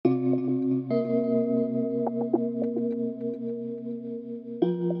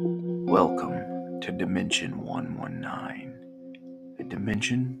Welcome to Dimension 119, a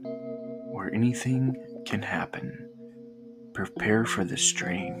dimension where anything can happen. Prepare for the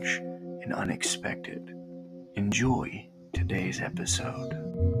strange and unexpected. Enjoy today's episode.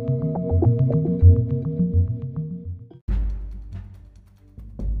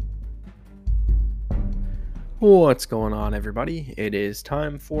 What's going on, everybody? It is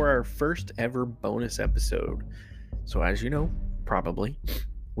time for our first ever bonus episode. So, as you know, probably,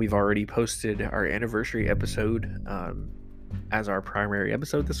 we've already posted our anniversary episode as our primary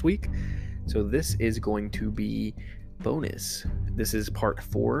episode this week. So, this is going to be bonus. This is part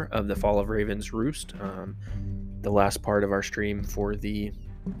 4 of the Fall of Raven's Roost, the last part of our stream for the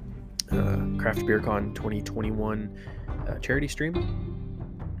Craft Beer Con 2021 charity stream.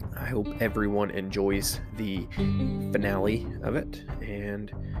 I hope everyone enjoys the finale of it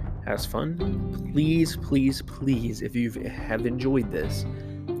and has fun. Please, if you have enjoyed this,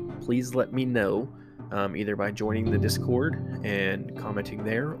 please let me know, either by joining the Discord and commenting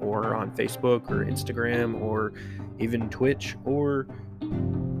there, or on Facebook or Instagram, or even Twitch or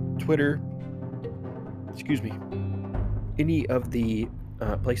Twitter. Any of the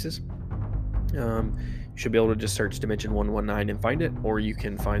places. You should be able to just search Dimension 119 and find it, or you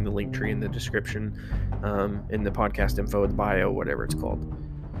can find the link tree in the description, in the podcast info, the bio, whatever it's called.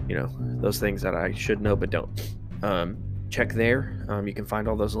 You know, those things that I should know but don't. Check there. You can find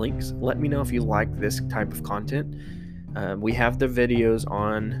all those links. Let me know if you like this type of content. We have the videos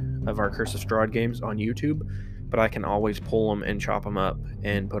of our Curse of Strahd games on YouTube, but I can always pull them and chop them up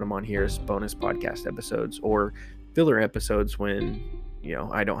and put them on here as bonus podcast episodes or filler episodes when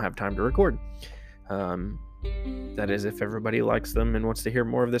I don't have time to record. That is, if everybody likes them and wants to hear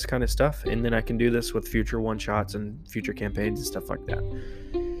more of this kind of stuff, and then I can do this with future one-shots and future campaigns and stuff like that.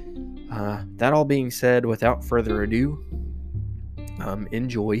 That all being said, without further ado,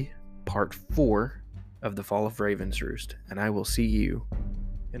 enjoy part 4 of the Fall of Raven's Roost, and I will see you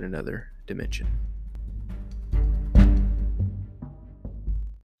in another dimension.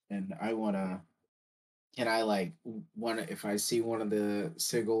 And if I see one of the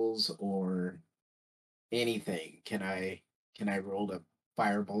sigils or anything, can I roll to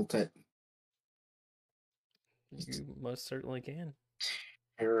firebolt it? You most certainly can.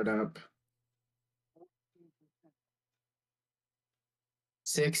 Pair it up.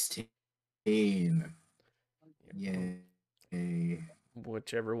 16. Yay.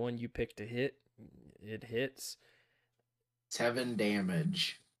 Whichever one you pick to hit, it hits. 7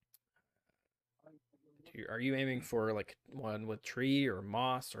 damage. Are you aiming for like one with tree or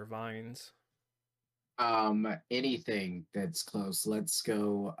moss or vines? Anything that's close. Let's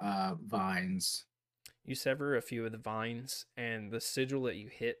go vines. You sever a few of the vines, and the sigil that you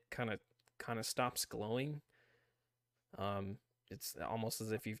hit kind of stops glowing. It's almost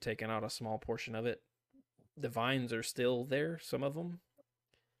as if you've taken out a small portion of it. The vines are still there, some of them,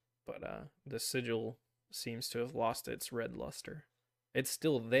 but the sigil seems to have lost its red luster. It's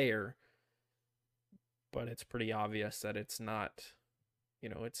still there, but it's pretty obvious that it's not,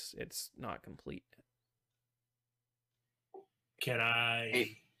 it's not complete. Can I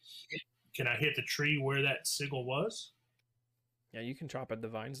hit the tree where that sigil was? Yeah, you can chop at the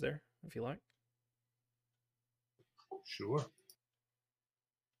vines there if you like. Sure.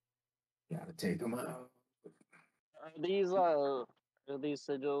 Gotta take them out. Are these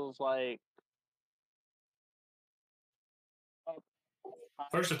sigils like?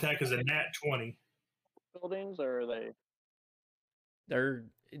 First attack is a nat 20. Buildings, or are they? They're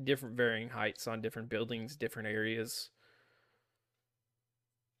different, varying heights on different buildings, different areas.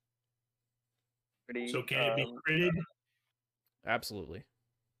 So can it be critted? Absolutely.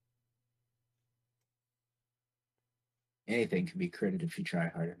 Anything can be critted if you try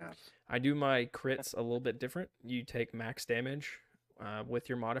hard enough. I do my crits a little bit different. You take max damage with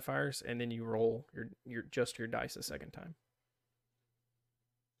your modifiers, and then you roll your dice a second time.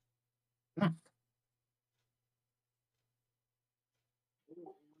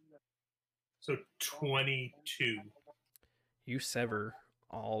 So 22. You sever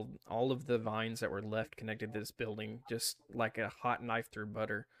all of the vines that were left connected to this building, just like a hot knife through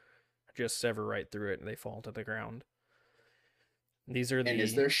butter. Just sever right through it, and they fall to the ground. These are And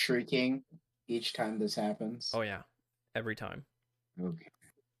is there shrieking each time this happens? Oh yeah, every time. Okay.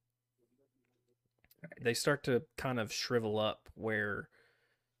 They start to kind of shrivel up where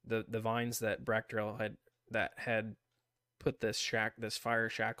the vines that Bractrell had put this fire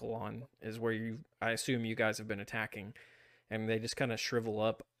shackle on is where I assume you guys have been attacking, and they just kind of shrivel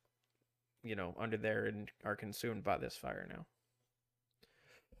up, under there, and are consumed by this fire now.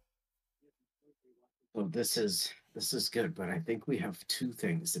 So this is this is good, but I think we have two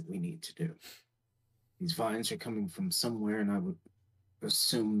things that we need to do. These vines are coming from somewhere, and I would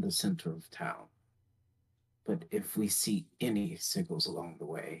assume the center of town. But if we see any signals along the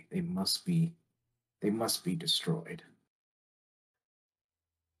way, they must be destroyed.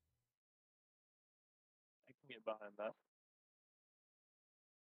 I can get behind that.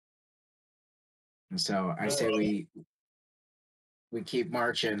 And so I say we keep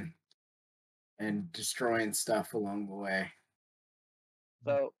marching and destroying stuff along the way.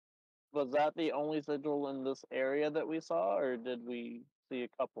 So, was that the only sigil in this area that we saw, or did we see a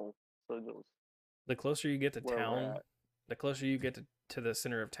couple sigils The closer you get to where we're town, at? the closer you get to the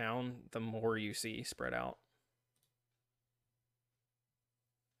center of town, the more you see spread out.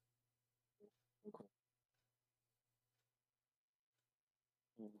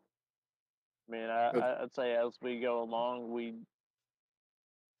 I mean, But I'd say as we go along, we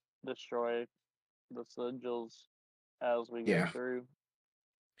destroy the sigils as we go yeah, through.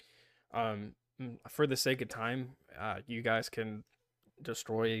 For the sake of time, you guys can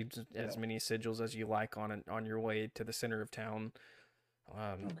destroy as Yeah. many sigils as you like on your way to the center of town.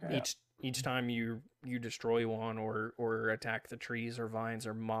 Okay. Each time you destroy one or attack the trees or vines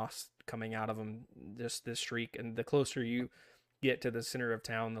or moss coming out of them, this shriek, and the closer you get to the center of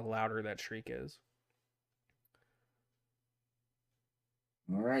town, the louder that shriek is.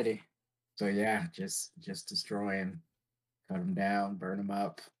 alrighty. So yeah, just destroying, cut them down, burn them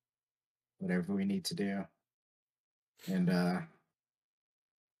up, whatever we need to do. And yeah,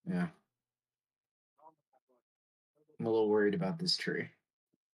 I'm a little worried about this tree.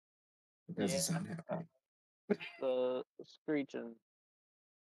 It doesn't Yeah, sound happy. the screeching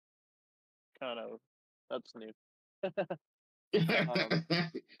kind of that's new.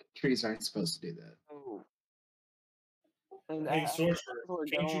 Trees aren't supposed to do that. Oh. And Hey, as sorcerer, we're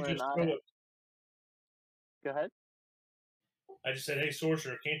can't you going, just throw it? go ahead. I just said, hey,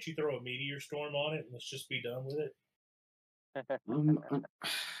 sorcerer, can't you throw a meteor storm on it and let's just be done with it?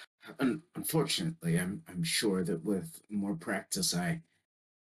 Unfortunately, I'm sure that with more practice, I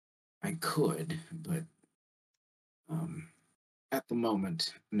could, but at the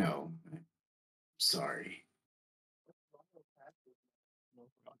moment, no. I'm sorry.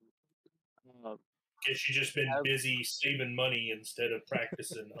 Guess you just been As- busy saving money instead of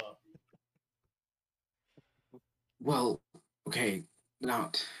practicing, huh? Well, okay,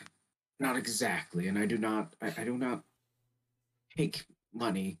 not exactly, and I do not take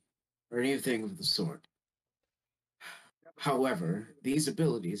money or anything of the sort. However, these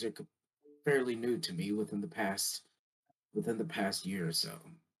abilities are fairly new to me within the past year or so.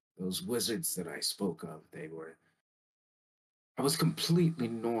 Those wizards that I spoke of, I was completely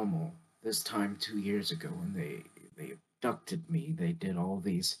normal this time 2 years ago, and they abducted me. They did all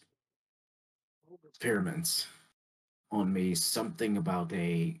these experiments on me, something about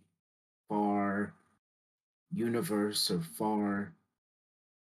a far universe or far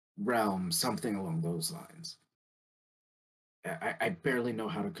realm, something along those lines. I barely know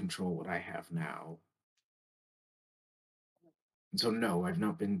how to control what I have now. And so, no, I've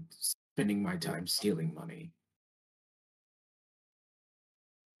not been spending my time stealing money.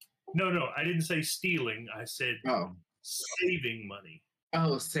 No, I didn't say stealing. I said Oh, saving money.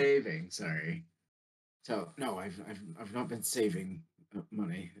 oh, saving. Sorry. So, no, I've not been saving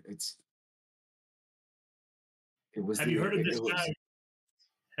money. It was Have the you heard of it, this it was. guy?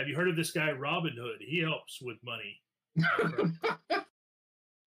 Have you heard of this guy Robin Hood? He helps with money.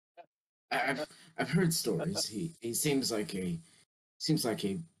 I've heard stories. He seems like a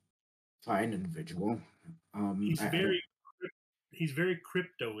fine individual. He's I very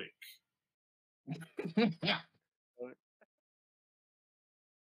cryptoic.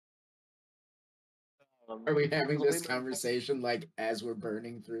 Are we having so this we- conversation like as we're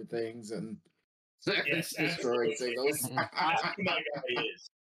burning through things and Yes, destroying absolutely. signals? That's who my guy is.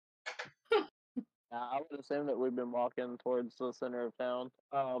 I would assume that we've been walking towards the center of town.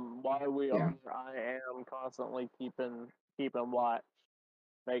 While we Yeah. are, I am constantly keeping watch.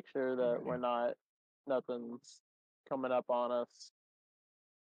 Make sure that we're not nothing's coming up on us.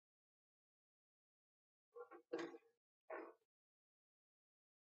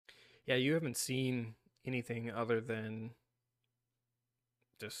 Yeah, you haven't seen anything other than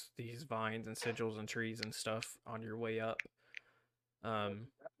just these vines and sigils and trees and stuff on your way up. I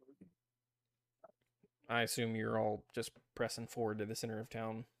assume you're all just pressing forward to the center of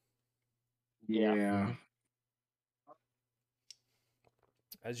town. Yeah.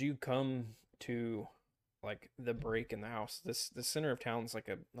 As you come to like the break in the house, the center of town's like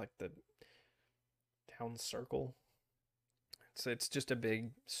the town circle. It's just a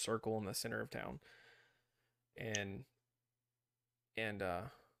big circle in the center of town. and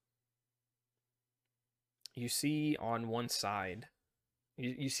you see on one side,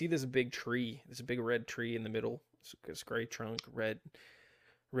 you see this big tree, this big red tree in the middle. It's gray trunk, red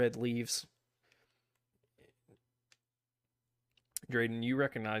leaves. Drayden, you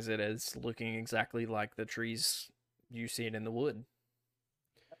recognize it as looking exactly like the trees you see it in the wood.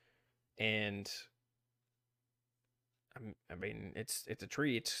 And I mean, it's a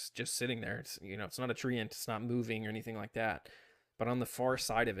tree. It's just sitting there. It's, you know, it's not a tree and it's not moving or anything like that. But on the far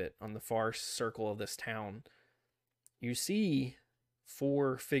side of it, on the far circle of this town, you see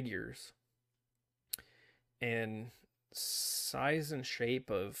 4 figures. And size and shape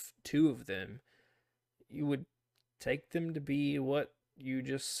of 2 of them, you would take them to be what you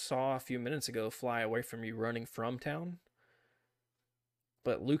just saw a few minutes ago fly away from you running from town.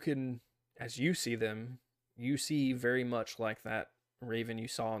 But Lucan, as you see them, you see very much like that raven you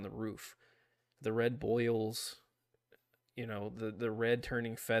saw on the roof. The red boils, you know, the red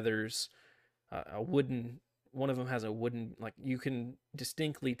turning feathers, a wooden, one of them has a wooden, like you can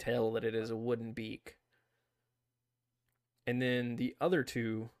distinctly tell that it is a wooden beak. And then the other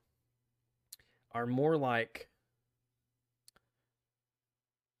 2 are more like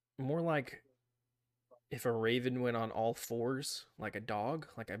if a raven went on all 4s, like a dog,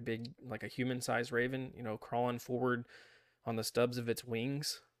 like a human-sized raven, you know, crawling forward on the stubs of its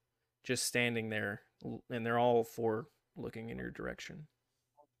wings, just standing there, and they're all 4 looking in your direction.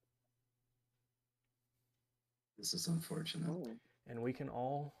 This is unfortunate. And we can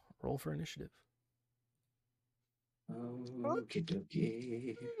all roll for initiative. Okie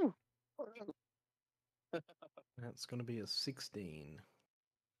dokie. That's going to be a 16.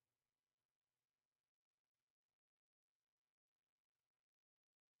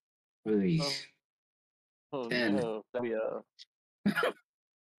 Please. Oh 10. no, that'd be a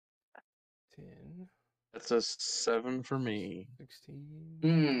 10, That's a 7 for me.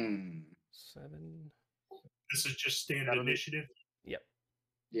 16, 7. This is just standard That'll be- initiative. Yep.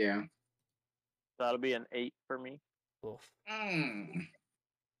 Yeah. that'll be an 8 for me. Oof. Mm.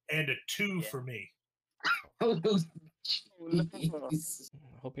 And a 2 Yeah. for me. Oh, no. jeez.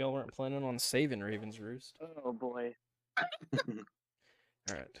 I hope y'all weren't planning on saving Raven's Roost. Oh boy. All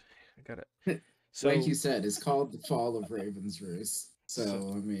right, I got it. So, Like you said, it's called The Fall of Raven's Roost.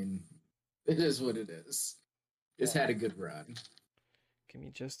 So, I mean, it is what it is. It's had a good run. give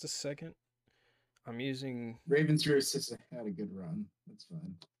me just a second. I'm using Raven's Roost has had a good run. That's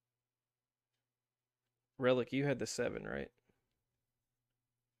fine. Relic. You had the 7, right?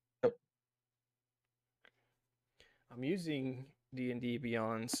 Yep. I'm using D&D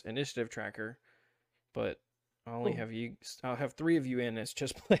Beyond's initiative tracker, but I only have you. I'll have 3 of you in as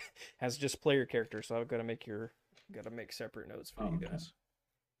just player characters. So I've got to make separate notes for you Okay. guys.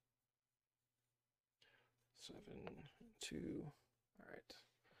 7, 2. All right.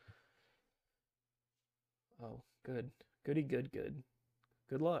 Oh, good. Goody, good.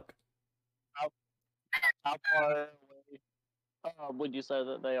 Good luck. How far away would you say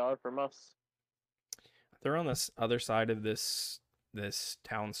that they are from us? They're on this other side of this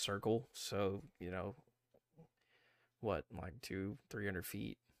town circle, so you know what, like 200-300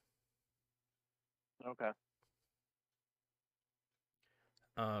 feet. Okay.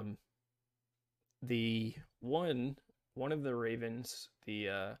 The one of the ravens,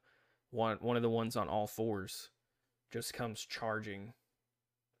 the one of the ones on all 4s, just comes charging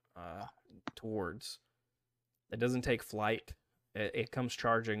towards. It doesn't take flight. It comes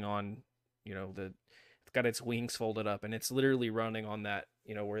charging on, you know, it's got its wings folded up, and it's literally running on that,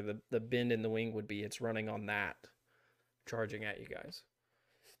 you know, where the bend in the wing would be. It's running on that, charging at you guys.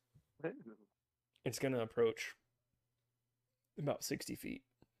 It's going to approach about 60 feet.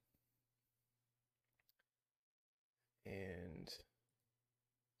 And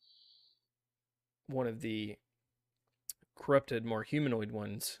one of the corrupted, more humanoid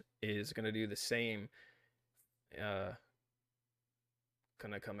ones is going to do the same. Going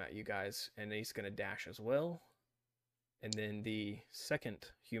to come at you guys, and he's going to dash as well. And then the second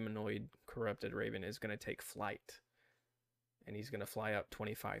humanoid corrupted raven is going to take flight, and he's going to fly up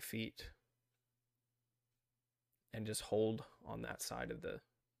 25 feet and just hold on that side of the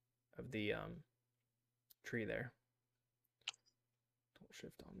tree there. Don't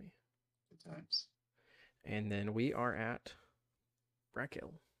shift on me. Good times. And then we are at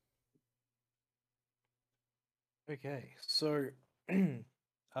Brackhill. Okay, so the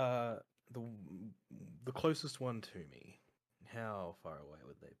closest one to me, how far away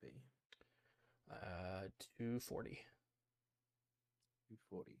would they be? 240.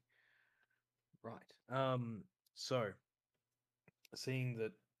 240. Right. So seeing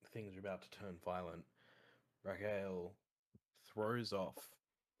that things are about to turn violent, Raquel throws off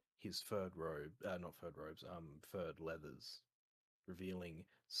his furred robe, not furred robes, furred leathers, revealing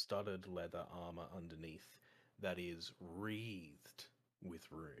studded leather armor underneath that is wreathed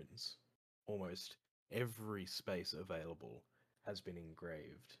with runes. Almost every space available has been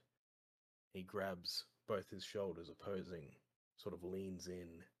engraved. He grabs both his shoulders opposing, sort of leans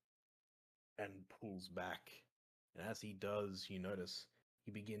in and pulls back. And as he does, you notice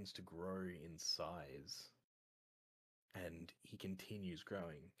he begins to grow in size. And he continues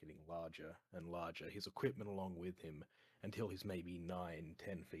growing, getting larger and larger, his equipment along with him, until he's maybe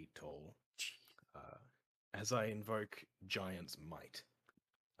 9-10 feet tall. As I invoke Giant's Might.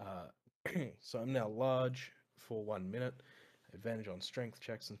 So I'm now large for 1 minute, advantage on strength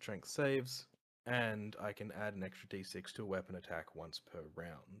checks and strength saves, and I can add an extra d6 to a weapon attack once per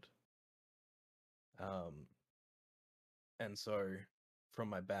round. And so from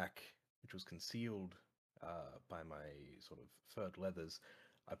my back, which was concealed by my sort of furred leathers,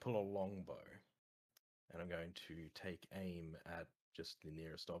 I pull a longbow, and I'm going to take aim at just the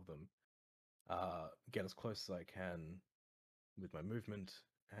nearest of them, get as close as I can with my movement,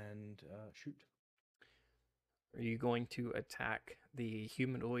 and shoot. Are you going to attack the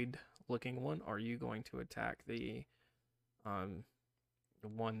humanoid-looking one, or are you going to attack the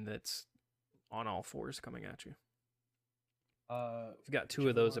one that's on all fours coming at you? You've got two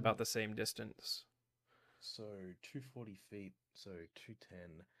of those about the same distance. So 240 feet, so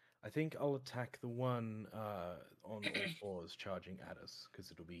 210. I think I'll attack the one on all fours charging at us,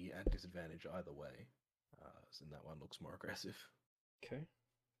 because it'll be at disadvantage either way. And that one looks more aggressive. Okay.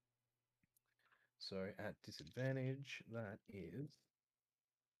 So at disadvantage, that is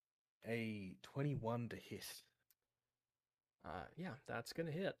a 21 to hit. Yeah, that's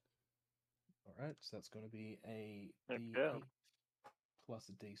gonna hit. All right, so that's going to be a Heck D8 yeah. plus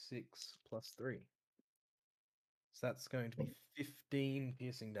a D6 plus 3. So that's going to be 15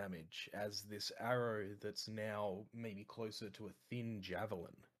 piercing damage as this arrow that's now maybe closer to a thin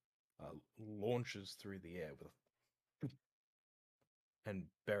javelin launches through the air with and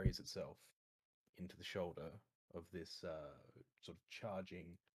buries itself into the shoulder of this sort of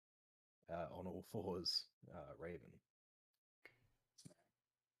charging on all fours raven.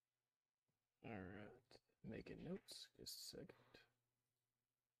 All right, making notes. Just a second.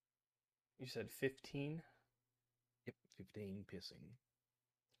 You said 15? Yep, 15 piercing.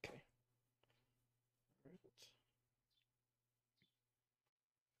 Okay.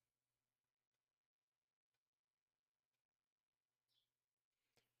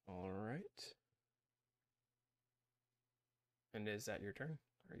 All right. And is that your turn?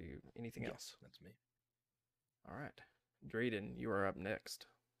 Are you anything else? That's me. All right. Drayden, you are up next.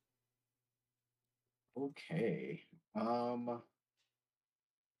 Okay.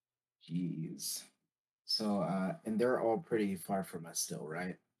 Jeez. So, and they're all pretty far from us still,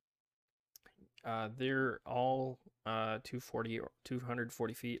 right? They're all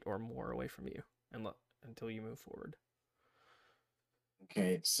 240 feet or more away from you, and until you move forward.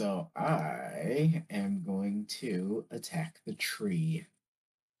 Okay, so I am going to attack the tree.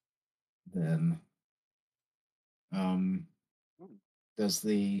 Then, does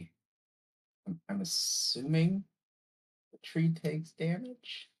I'm assuming the tree takes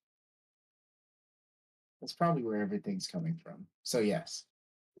damage? That's probably where everything's coming from. So yes.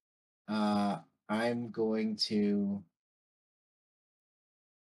 I'm going to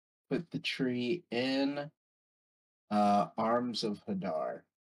put the tree in Arms of Hadar.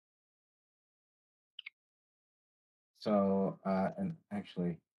 So, and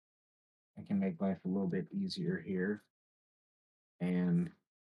actually, I can make life a little bit easier here and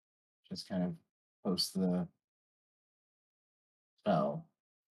just kind of post the spell.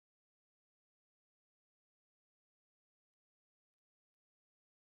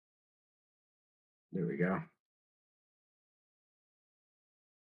 There we go.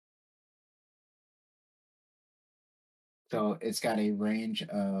 So it's got a range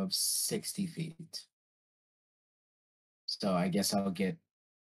of 60 feet. So I guess I'll get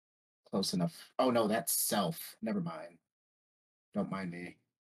close enough. Oh no, that's self. Never mind. Don't mind me.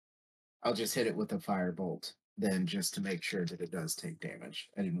 I'll just hit it with a firebolt then, just to make sure that it does take damage.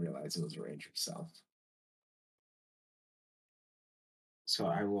 I didn't realize it was a range of self. So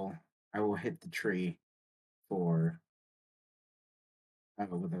I will hit the tree for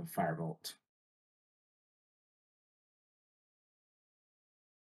with a firebolt.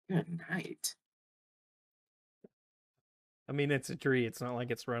 Good night. I mean, it's a tree. It's not like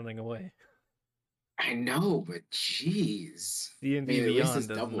it's running away. I know, but jeez. D&D Beyond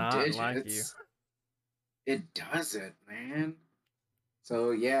does not like you. It doesn't, man.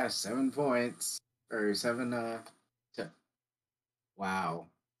 So yeah, 7 points. or 7 wow.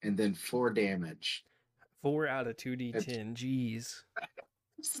 And then 4 damage. 4 out of 2d10. Jeez.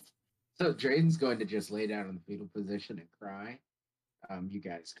 So Drayden's going to just lay down in the fetal position and cry. You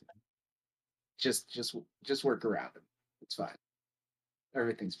guys can just work around him. It's fine.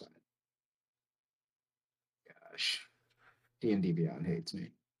 Everything's fine. Gosh. D&D Beyond hates me.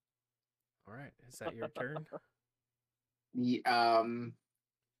 All right. Is that your turn?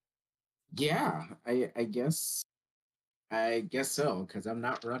 Yeah, I guess so, because I'm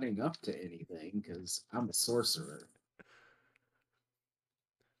not running up to anything because I'm a sorcerer.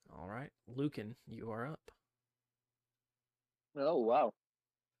 All right. Lucan, you are up. Oh wow.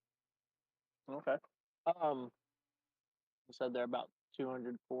 Okay. You said they're about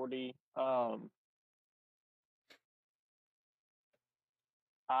 240.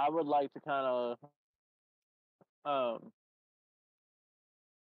 I would like to kind of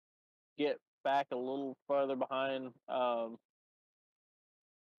get back a little further behind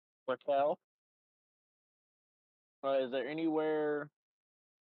Raquel. Is there anywhere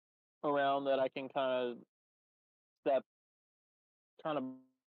around that I can kind of step kind of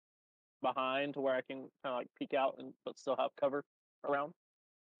behind to where I can kind of like peek out and but still have cover around?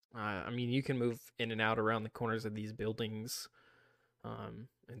 I mean, you can move in and out around the corners of these buildings, and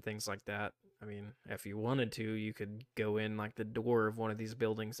things like that. I mean, if you wanted to, you could go in like the door of one of these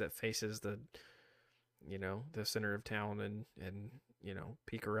buildings that faces the center of town and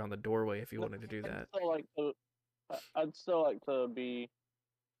peek around the doorway if you wanted to do that. I'd still like to be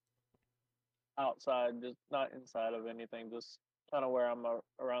outside, just not inside of anything, just kind of where I'm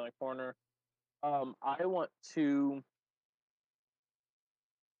around the corner. I want to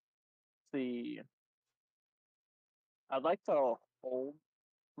see. I'd like to hold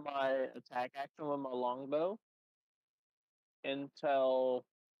my attack action with my longbow until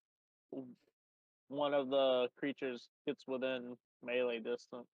one of the creatures gets within melee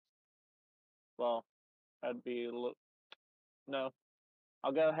distance. Well, that'd be no.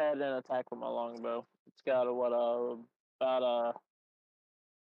 I'll go ahead and attack with my longbow. It's got about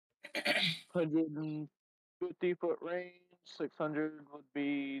 150-foot range. 600 would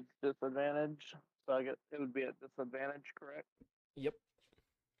be disadvantage. So I guess it would be at disadvantage, correct? Yep.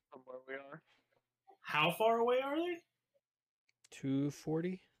 From where we are. How far away are they?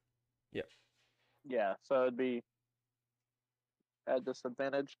 240. Yep. Yeah, so it'd be at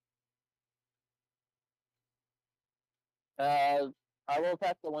disadvantage. I will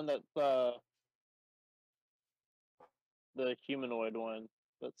attack the one that's the humanoid one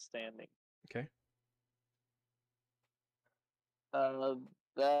that's standing. Okay.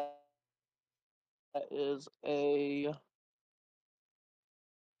 That is a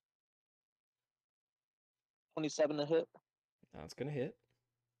 27 to hit. That's gonna hit.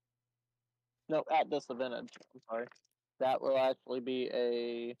 No, at disadvantage. I'm sorry. That will actually be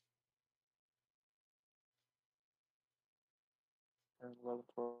a 11,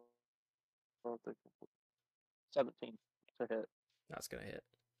 12, 13, 17 to hit. That's gonna hit.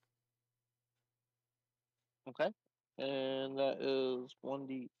 Okay. And that is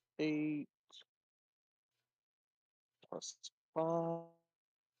 1d8 plus 5,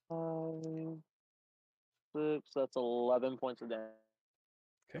 6. That's 11 points of damage.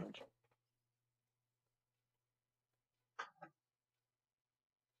 Okay.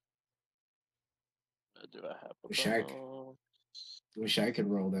 Do I have a Wish I could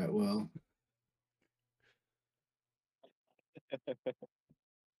roll that well.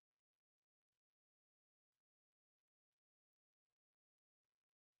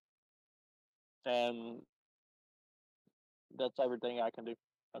 And that's everything I can do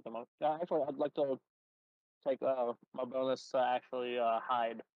at the moment. Actually, I'd like to take my bonus to actually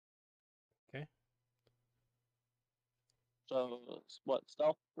hide. Okay. So what,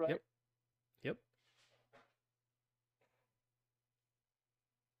 stealth, right? Yep. Yep.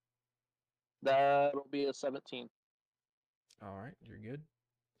 That'll be a 17. All right, you're good.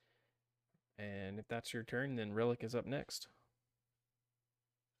 And if that's your turn, then Relic is up next.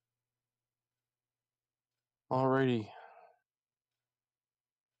 Alrighty.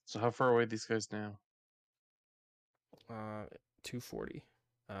 So how far away are these guys now? 240.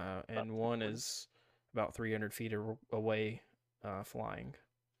 And one is about 300 feet away, flying.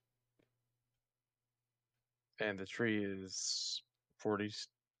 And the tree is 40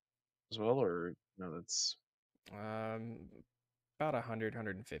 as well, or no? That's About 100,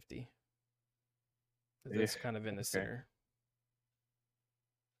 150. That's kind of in the center.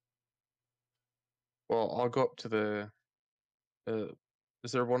 Well, I'll go up to the.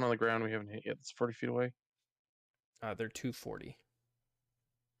 Is there one on the ground we haven't hit yet? That's 40 feet away. They're 240.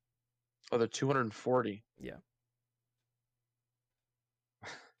 Oh, they're 240. Yeah.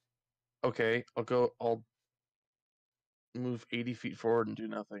 Okay, I'll move 80 feet forward and do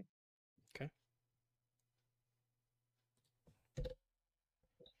nothing. Okay.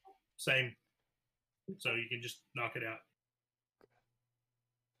 Same. So you can just knock it out.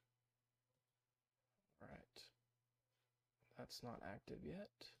 All right. That's not active yet.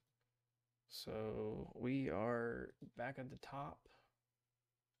 So we are back at the top.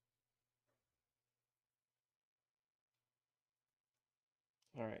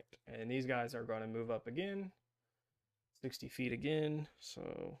 All right. And these guys are going to move up again. 60 feet again.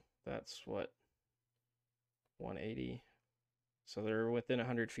 So that's what? 180. So they're within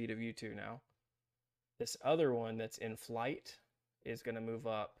 100 feet of you two now. This other one that's in flight is going to move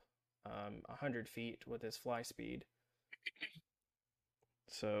up 100 feet with his fly speed.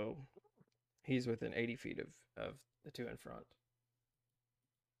 So he's within 80 feet of the two in front.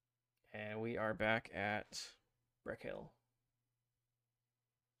 And we are back at Breckhill.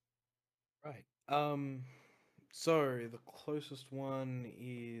 Right. So the closest one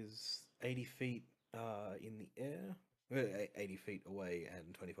is 80 feet in the air. 80 feet away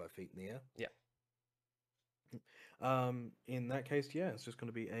and 25 feet in the air. Yeah. In that case, yeah, it's just going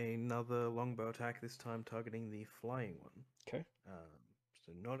to be another longbow attack, this time targeting the flying one. Okay.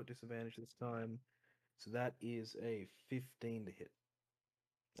 So not at disadvantage this time. So that is a 15 to hit.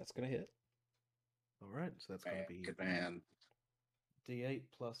 That's going to hit. All right, so that's going to be Good man. D8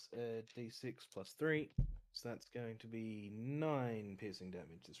 plus D6 plus 3. So that's going to be 9 piercing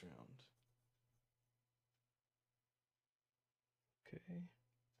damage this round. Okay.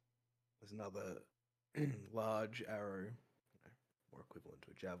 There's another large arrow, more equivalent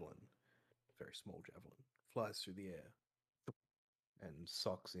to a javelin, a very small javelin, flies through the air and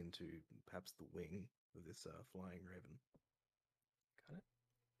socks into perhaps the wing of this flying raven. Got it.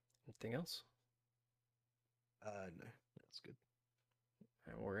 Anything else? No, that's good.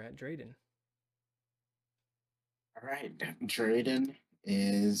 And we're at Drayden. All right, Drayden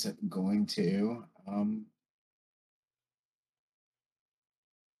is going to.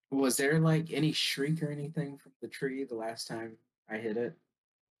 Was there like any shriek or anything from the tree the last time I hit it?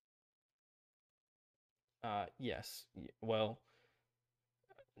 Yes. Well,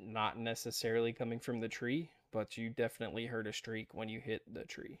 not necessarily coming from the tree, but you definitely heard a shriek when you hit the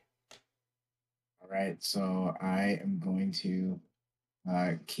tree. All right, so I am going to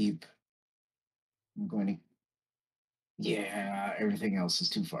keep. I'm going to. Yeah, everything else is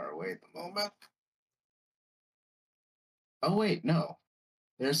too far away at the moment. Oh, wait, no.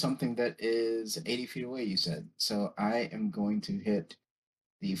 There's something that is 80 feet away, you said. So I am going to hit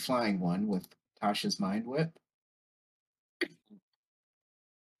the flying one with Tasha's Mind Whip.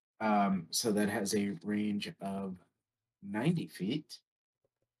 So that has a range of 90 feet.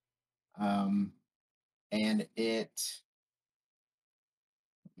 And it,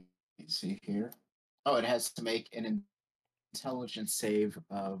 let me see here. Oh, it has to make an intelligence save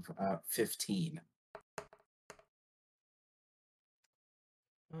of 15.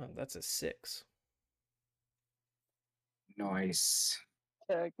 Oh, that's a 6. Nice.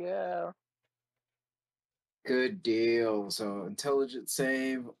 Heck yeah. Good deal. So intelligence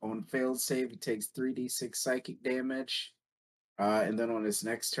save. On failed save, it takes 3d6 psychic damage. And then on its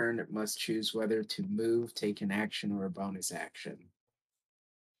next turn, it must choose whether to move, take an action, or a bonus action.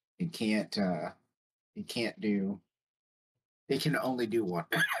 It can't do. It can only do one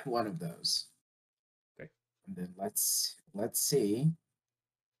one of those. Okay. And then let's see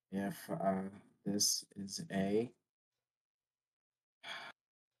if this is a.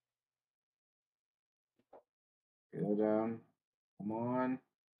 Good. Come on.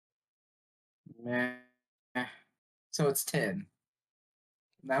 Meh. So it's 10.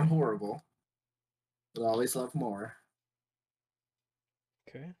 Not horrible. But always love more.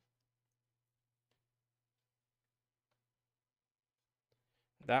 Okay.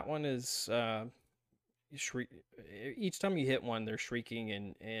 That one is each time you hit one, they're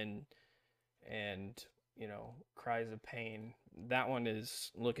shrieking and you know, cries of pain. That one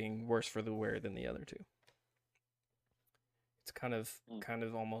is looking worse for the wear than the other two. It's kind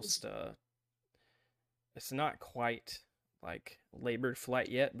of almost it's not quite like labored flight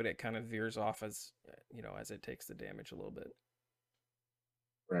yet, but it kind of veers off as you know, as it takes the damage a little bit.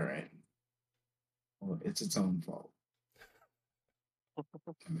 Right. Well, it's its own fault. I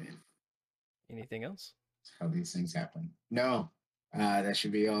mean, Anything else? that's how these things happen. No, that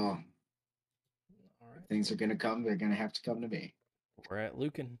should be all. All right. If things are gonna come, they're gonna have to come to me. We're at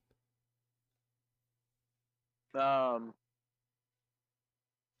Lucan. I'm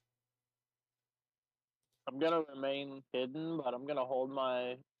gonna remain hidden, but I'm gonna hold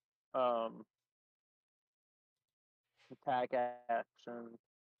my attack action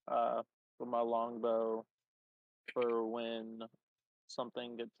with my longbow for when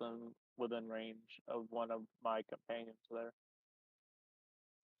something gets within range of one of my companions there.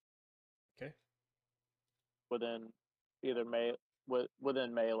 Okay. Within either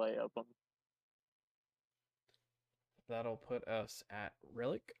within melee of them. That'll put us at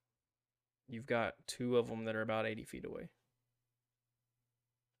Relic. You've got 2 of them that are about 80 feet away.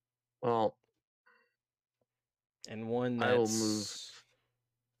 Well, and one I will that's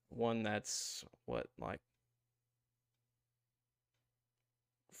move. one that's what, like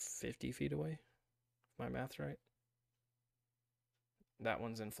 50 feet away, if my math's right. That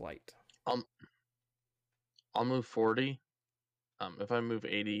one's in flight. I'll move 40. If I move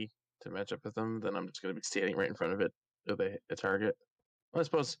 80 to match up with them, then I'm just going to be standing right in front of it with a target. Well, I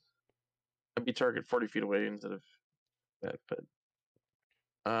suppose I'd be target 40 feet away instead of that, but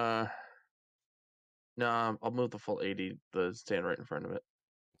no, I'll move the full 80 to stand right in front of it.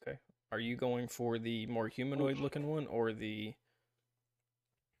 Okay. Are you going for the more humanoid looking one or the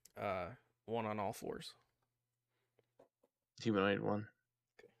one on all fours? Humanoid one.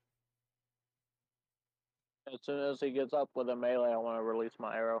 As soon as he gets up with a melee, I want to release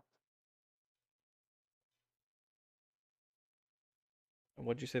my arrow. And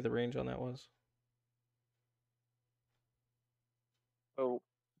what'd you say the range on that was? So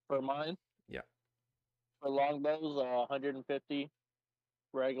for mine? Yeah. For longbows, 150.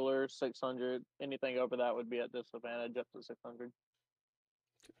 Regular, 600. Anything over that would be at disadvantage up to 600.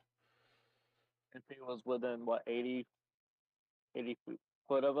 If he was within, what, 80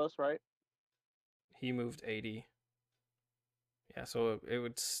 foot of us, right? He moved 80. Yeah, so it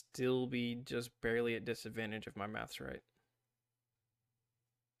would still be just barely at disadvantage if my math's right.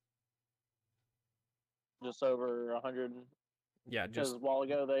 Just over 100. Yeah, Because just a while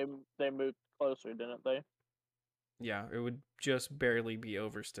ago they moved closer, didn't they? yeah, it would just barely be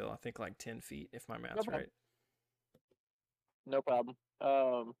over still. I think like 10 feet if my math's right. No problem.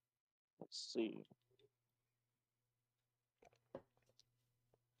 Let's see.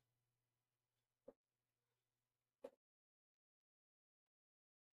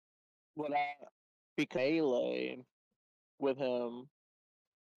 Would I become melee with him?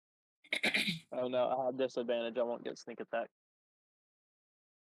 Oh no, I have disadvantage. I won't get sneak attack.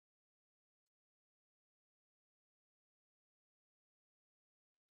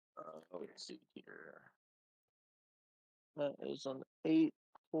 Let's see here. That is an 8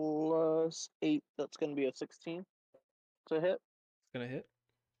 plus 8. That's going to be a 16 to hit. It's going to hit.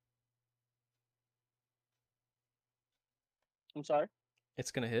 I'm sorry?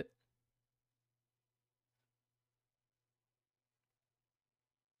 It's going to hit.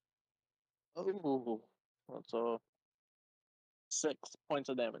 Oh, that's a 6 points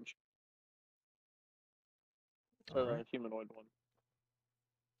of damage. To the humanoid one.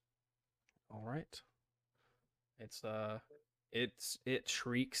 All right. It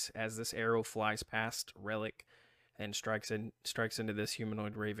shrieks as this arrow flies past Relic and strikes into this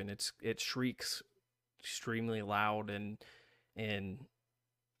humanoid raven. It shrieks extremely loud and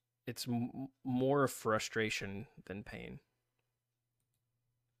it's more of frustration than pain.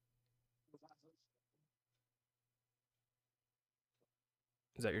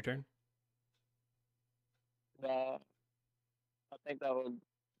 Is that your turn? I think that would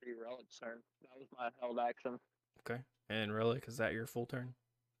be Relic's turn. That was my held action. Okay. And Relic, is that your full turn?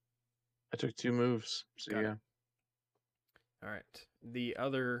 I took 2 moves, so yeah. All right. The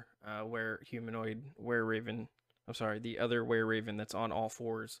other the other were-raven that's on all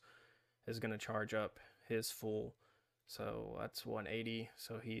fours is going to charge up his full. So that's 180.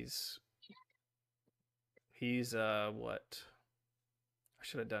 So he's what? I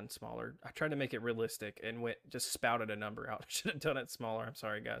should have done smaller. I tried to make it realistic and just spouted a number out. I should have done it smaller. I'm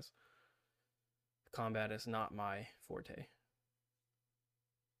sorry, guys. Combat is not my forte.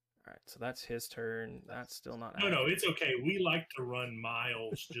 All right, so that's his turn. That's still not. No, it's okay. We like to run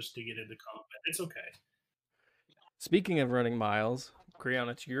miles just to get into combat. It's okay. Speaking of running miles, Creon,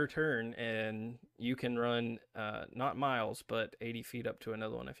 it's your turn, and you can run not miles, but 80 feet up to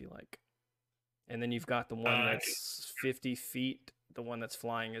another one if you like. And then you've got the one that's 50 feet. The one that's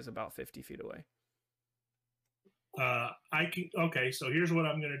flying is about 50 feet away. Okay, so here's what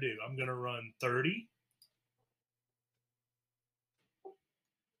I'm going to do. I'm going to run 30.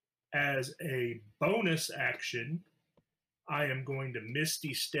 As a bonus action, I am going to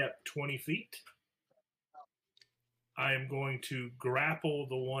Misty Step 20 feet. I am going to grapple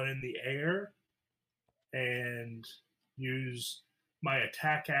the one in the air and use my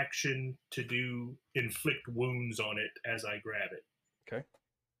attack action to inflict wounds on it as I grab it. Okay.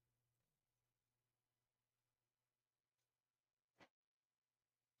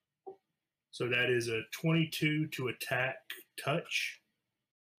 So that is a 22 to attack touch.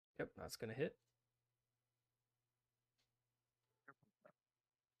 Yep, that's gonna hit.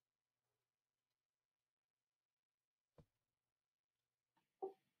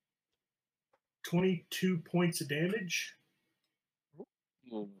 $22 points of damage.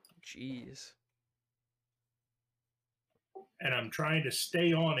 Jeez. And I'm trying to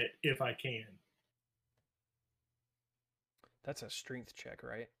stay on it if I can. That's a strength check,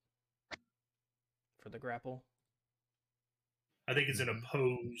 right? For the grapple? I think it's an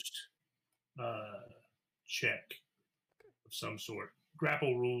opposed check of some sort.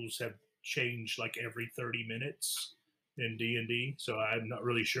 Grapple rules have changed like every 30 minutes in D&D, so I'm not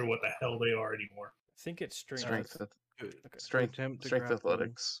really sure what the hell they are anymore. I think it's strength. Strength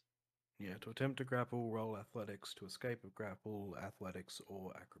athletics. Yeah, to attempt to grapple, roll athletics. To escape of grapple, athletics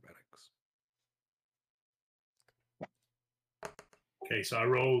or acrobatics. Okay, so I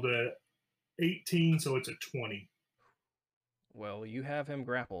rolled a 18, so it's a 20. Well, you have him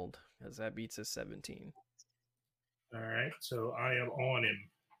grappled, as that beats a 17. All right, so I am on him.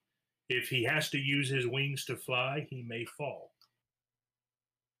 If he has to use his wings to fly, he may fall.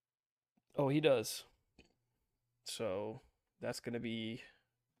 Oh, he does. So that's going to be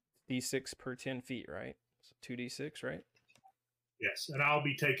D6 per 10 feet, right? So 2D6, right? Yes, and I'll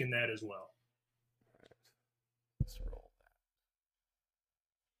be taking that as well. All right. Let's roll that.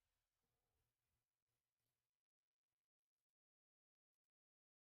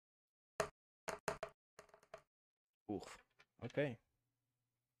 Oof. Okay.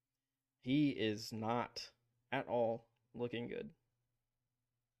 He is not at all looking good.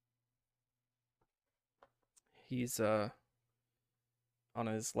 He's on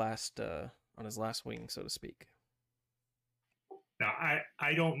his last wing, so to speak. Now,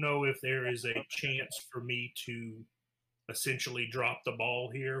 I don't know if there is a chance for me to essentially drop the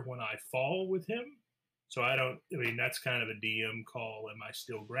ball here when I fall with him. So I mean, that's kind of a DM call. Am I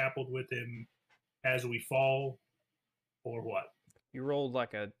still grappled with him as we fall, or what? You rolled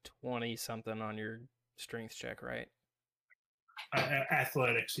like a 20-something on your strength check, right?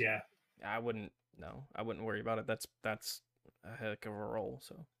 Athletics, yeah. I wouldn't worry about it. That's a heck of a roll,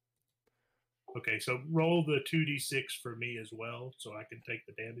 so. Okay, so roll the 2d6 for me as well, so I can take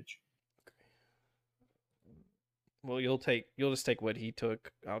the damage. Okay. Well, you'll just take what he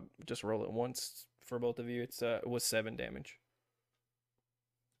took. I'll just roll it once for both of you. It was 7 damage.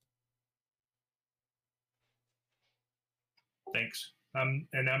 Thanks. I'm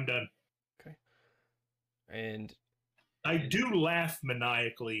done. Okay. And I do laugh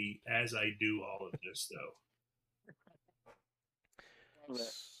maniacally as I do all of this, though.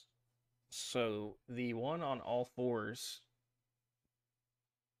 So the one on all fours,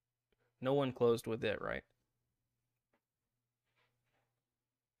 no one closed with it, right?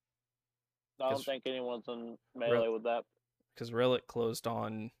 I don't think anyone's in melee with that. Because Relic closed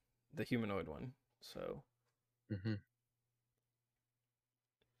on the humanoid one, so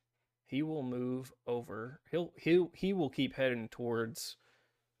he will move over. He will keep heading towards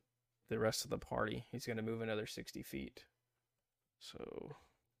the rest of the party. He's going to move another 60 feet. So,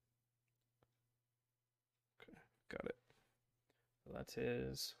 okay, got it. So that's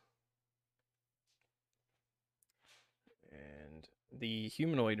his. And the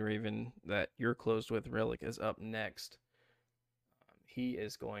humanoid raven that you're closed with, Relic, is up next. He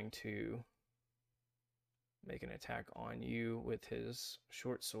is going to make an attack on you with his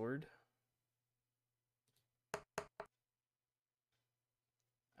short sword.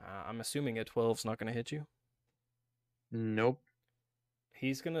 I'm assuming a 12's not going to hit you. Nope.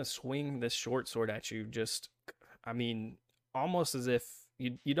 He's going to swing this short sword at you just, I mean, almost as if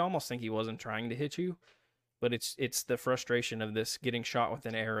you'd almost think he wasn't trying to hit you, but it's the frustration of this getting shot with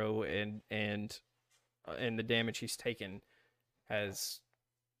an arrow and the damage he's taken has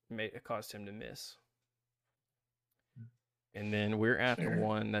caused him to miss. And then we're at the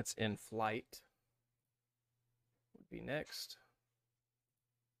one that's in flight. Would be next.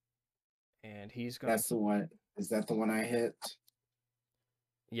 And he's going to... That's the one. Is that the one I hit?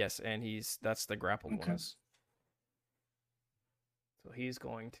 Yes, and that's the grappled ones. So he's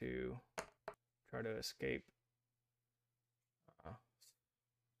going to try to escape.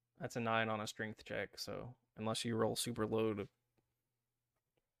 That's a 9 on a strength check, so unless you roll super low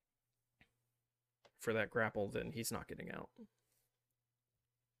for that grapple, then he's not getting out.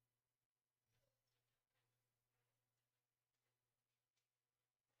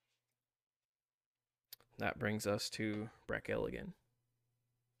 That brings us to Brakel again.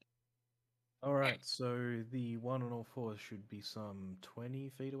 All right, so the one on all fours should be some 20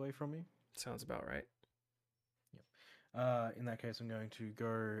 feet away from me. Sounds about right. Yep. In that case, I'm going to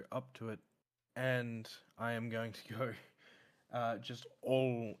go up to it and I am going to go just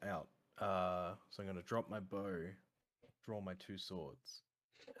all out. So I'm going to drop my bow, draw my 2 swords,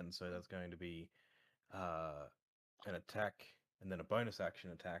 and so that's going to be an attack, and then a bonus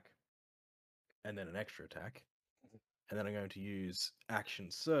action attack, and then an extra attack, and then I'm going to use action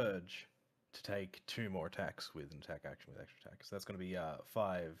surge to take 2 more attacks with an attack action with extra attack. So that's going to be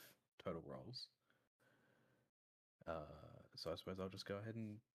 5 total rolls. So I suppose I'll just go ahead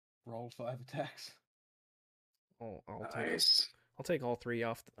and roll 5 attacks. I'll Nice. take all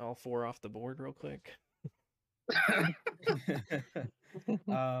 4 off the board real quick.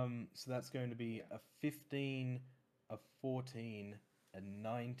 So that's going to be a 15, a 14, a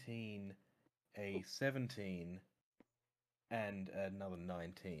 19, a 17, and another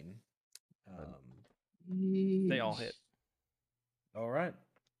 19. They all hit. All right.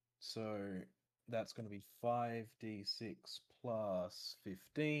 So that's going to be 5d6 plus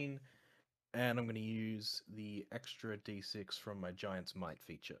 15. And I'm going to use the extra d6 from my Giant's Might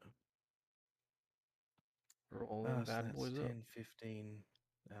feature. Roll them So bad that's boys 10, up. 15,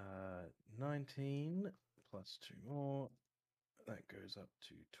 19 plus 2 more. That goes up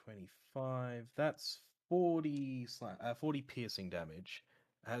to 25. That's 40 piercing damage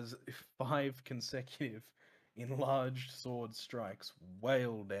as 5 consecutive enlarged sword strikes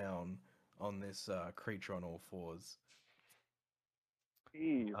wail down on this creature on all fours.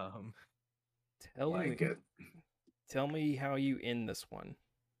 Jeez. Tell me how you end this one.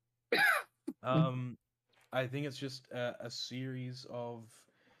 I think it's just a series of.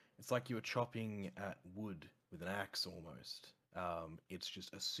 It's like you were chopping at wood with an axe almost. It's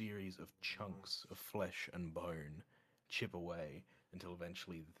just a series of chunks of flesh and bone chip away until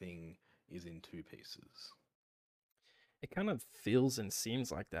eventually the thing is in 2 pieces. It kind of feels and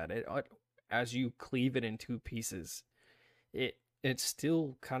seems like that. As you cleave it in 2 pieces, it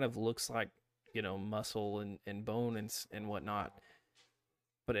still kind of looks like, muscle and bone and whatnot,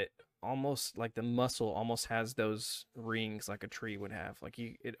 but it almost, like, the muscle almost has those rings like a tree would have. Like,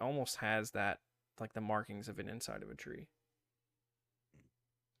 it almost has that, like, the markings of an inside of a tree.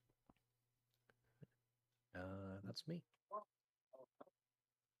 That's me.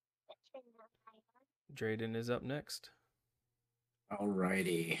 Drayden is up next.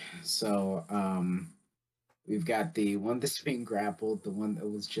 Alrighty. So, we've got the one that's being grappled, the one that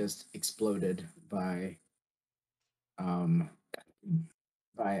was just exploded by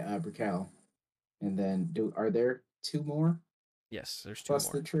Brickell. And then are there 2 more? Yes, there's 2 plus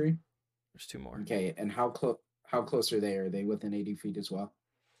more. the tree? There's 2 more. Okay, and how close are they? Are they within 80 feet as well?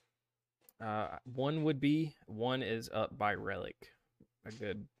 One is up by Relic, a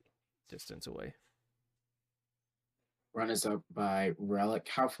good distance away. One is up by Relic.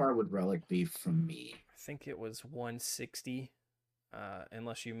 How far would Relic be from me? I think it was 160,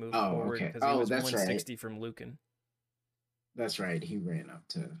 unless you move Oh, forward, okay. because he was that's 160 right. from Lucan. That's right. He ran up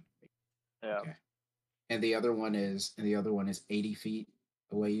to. Yeah. Okay. And the other one is 80 feet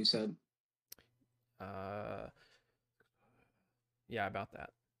away. You said. Yeah, about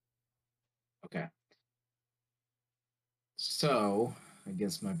that. Okay. So I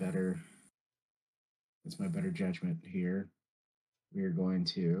guess my better judgment here. We are going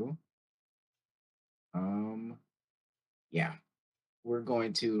to. Yeah. We're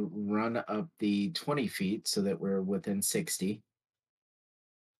going to run up the 20 feet so that we're within 60.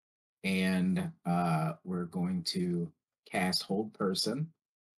 And we're going to cast Hold Person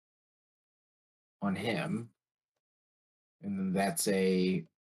on him. And then that's a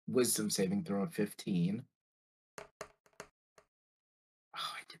Wisdom saving throw of 15. Oh,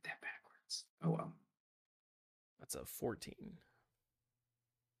 I did that backwards. Oh, well. That's a 14.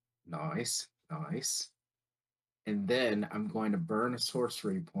 Nice. And then I'm going to burn a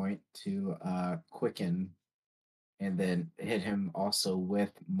sorcery point to quicken and then hit him also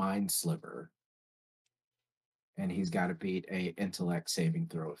with Mind Sliver. And he's got to beat a intellect saving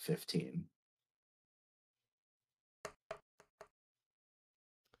throw of 15.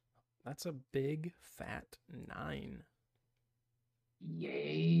 That's a big fat 9.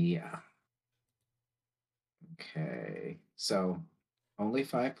 Yeah. Okay. So only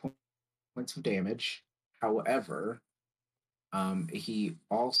 5 points of damage. However, he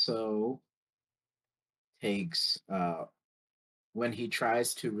also takes when he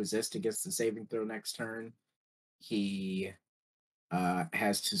tries to resist against the saving throw next turn, he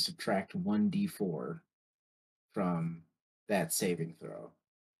has to subtract 1d4 from that saving throw.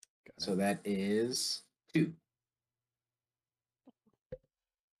 So that is 2.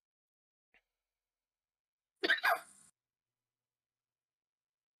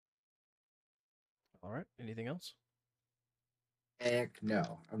 All right. Anything else? Heck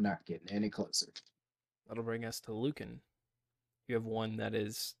no, I'm not getting any closer. That'll bring us to Lucan. You have one that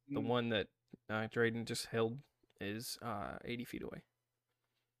is the one that Drayden just held is 80 feet away.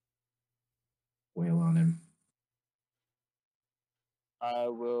 Wail on him. I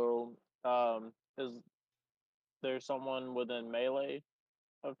will. Is there someone within melee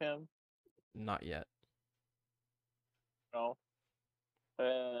of him? Not yet. No.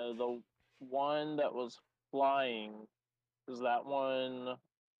 The one that was flying, is that one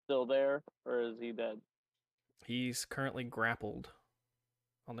still there, or is he dead? He's currently grappled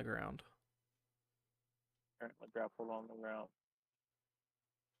on the ground. Currently grappled on the ground.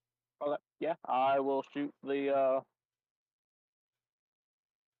 Okay, yeah, I will shoot the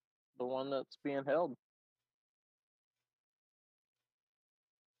one that's being held.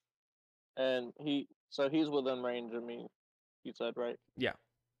 And he's within range of me, you said, right? Yeah.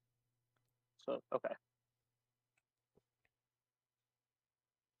 So, okay.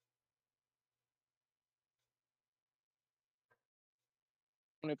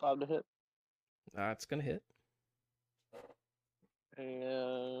 $25 to hit. It's going to hit.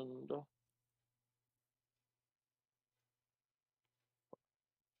 And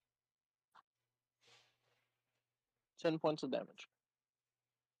 10 points of damage.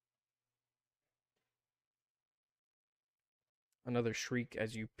 Another shriek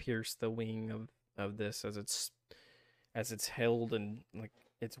as you pierce the wing of this as it's held and like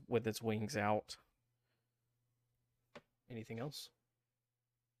it's with its wings out. Anything else?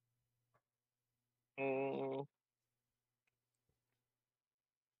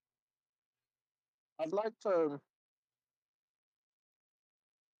 I'd like to.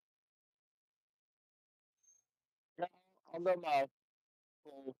 Yeah, I'll go my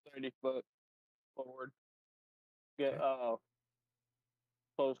full 30 foot forward. Get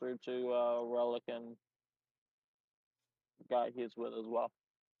closer to Relic and the guy he's with as well.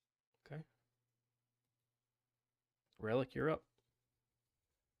 Okay. Relic, you're up.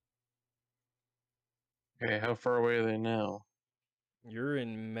 Okay, how far away are they now? You're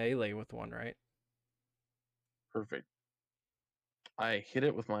in melee with one, right? Perfect. I hit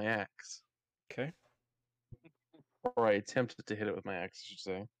it with my axe. Okay. Or I attempted to hit it with my axe, I should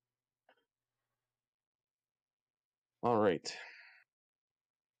say. All right.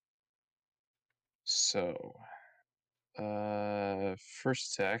 So,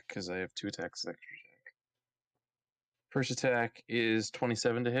 first attack, because I have 2 attacks extra attack. First attack is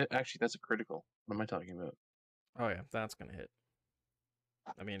 27 to hit. Actually, that's a critical. What am I talking about? Oh yeah, that's gonna hit.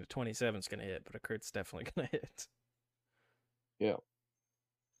 I mean, a 27's gonna hit, but a crit's definitely gonna hit. Yeah.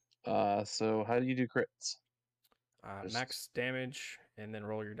 So how do you do crits? Max damage, and then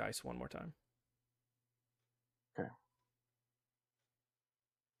roll your dice one more time. Okay.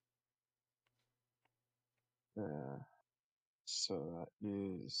 So that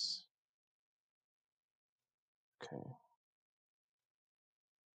is okay.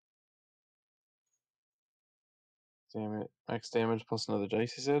 Damn it! Max damage plus another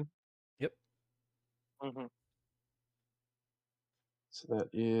dice. You said. Yep. Mm-hmm. So that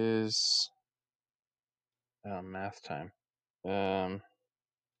is math time.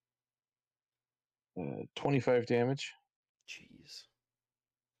 25 damage. Jeez.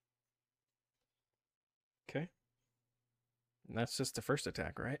 Okay. And that's just the first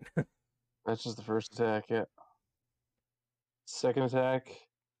attack, right? That's just the first attack. Yeah. Second attack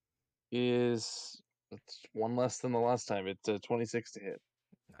is it's one less than the last time. It's 26 to hit.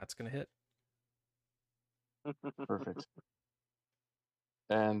 That's gonna hit. Perfect.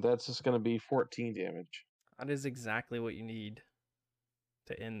 And that's just going to be 14 damage. That is exactly what you need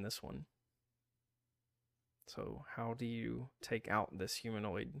to end this one. So how do you take out this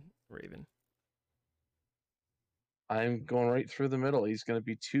humanoid raven? I'm going right through the middle. He's going to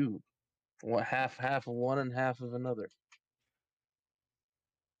be 2. Half of one and half of another.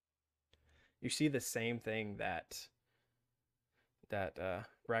 You see the same thing that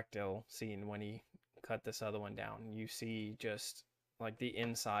Rackdale seen when he cut this other one down. You see just like the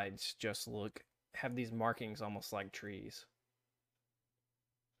insides just have these markings almost like trees.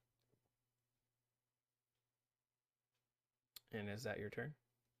 And is that your turn?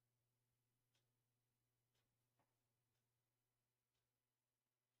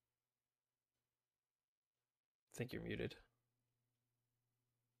 I think you're muted.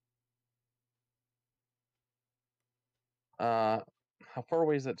 How far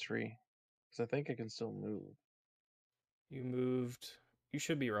away is that tree? Because I think I can still move. You moved. You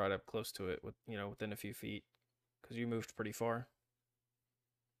should be right up close to it, within a few feet, because you moved pretty far.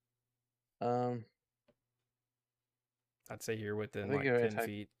 I'd say you're within like 10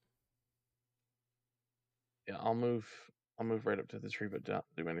 feet. Yeah, I'll move I'll move right up to the tree, but not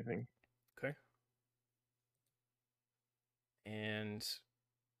do anything. Okay. And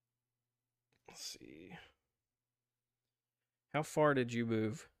let's see. How far did you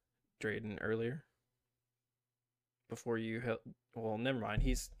move, Drayden, earlier? Before you held. Well, never mind.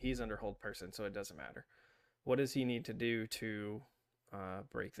 He's under hold person, so it doesn't matter. What does he need to do to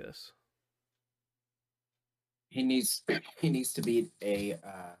break this? He needs to beat a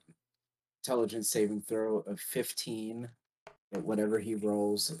intelligence saving throw of 15. But whatever he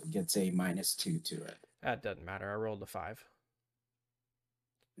rolls gets a -2 to it. That doesn't matter. I rolled a 5.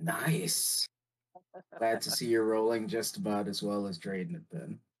 Nice. Glad to see you're rolling just about as well as Drayden had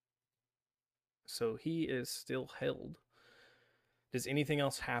been. So he is still held. Does anything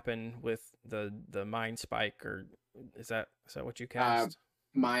else happen with the mind spike, or is that what you cast?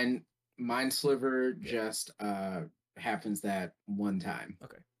 Mind sliver just happens that one time.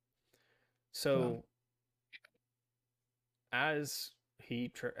 Okay. So as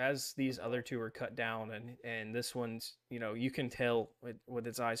these other two are cut down, and this one's, you can tell with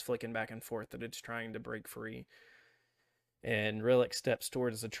its eyes flicking back and forth that it's trying to break free. And Relic steps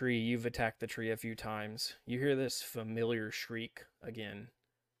towards the tree. You've attacked the tree a few times. You hear this familiar shriek again.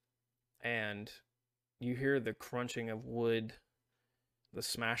 And you hear the crunching of wood, the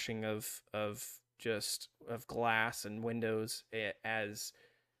smashing of glass and windows, as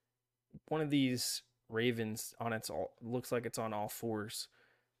one of these ravens looks like it's on all fours,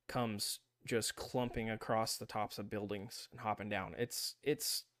 comes just clumping across the tops of buildings and hopping down. It's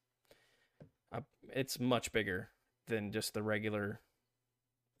much bigger than just the regular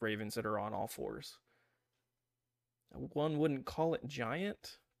ravens that are on all fours. One wouldn't call it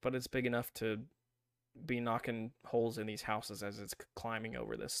giant, but it's big enough to be knocking holes in these houses as it's climbing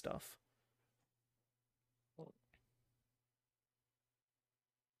over this stuff.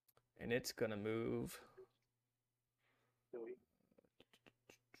 And it's gonna move.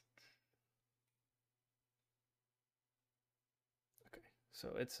 Okay,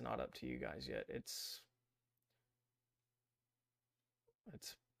 so it's not up to you guys yet. It's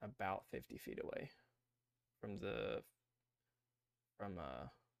about 50 feet away from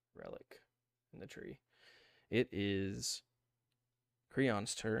Relic in the tree. It is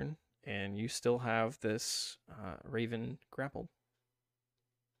Creon's turn, and you still have this raven grappled.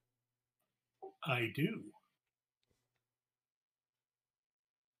 I do.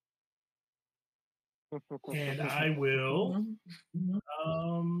 And I will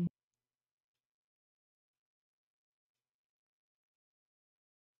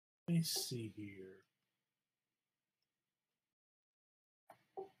let me see here.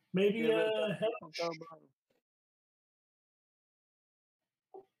 Maybe a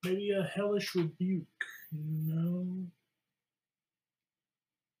hellish rebuke.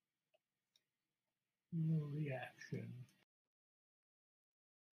 No reaction.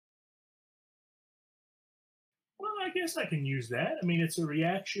 Well, I guess I can use that. I mean, it's a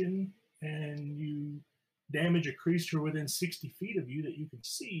reaction, and you damage a creature within 60 feet of you that you can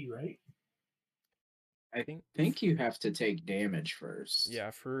see, right? I think you have to take damage first.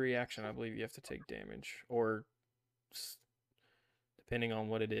 Yeah, for a reaction, I believe you have to take damage, or depending on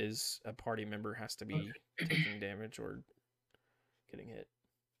what it is, a party member has to be taking damage or getting hit.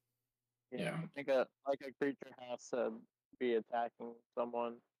 Yeah, I think a creature has to be attacking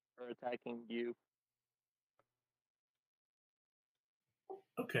someone or attacking you.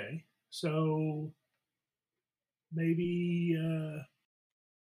 Okay, so maybe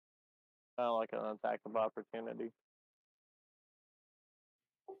kind of like an attack of opportunity.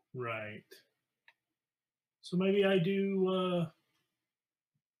 Right. So maybe I do.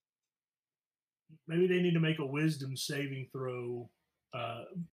 Maybe they need to make a wisdom saving throw.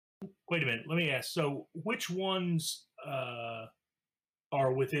 Wait a minute. Let me ask. So, which ones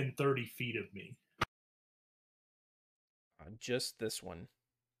are within 30 feet of me? Just this one.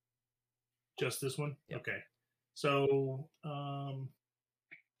 Just this one? Yep. Okay. So,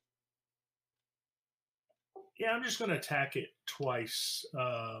 yeah, I'm just going to attack it twice.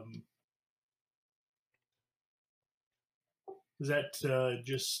 Is that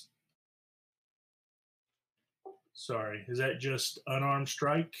just... Sorry, is that just unarmed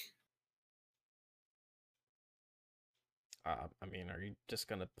strike? I mean, are you just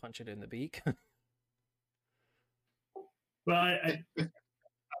going to punch it in the beak? Well, I've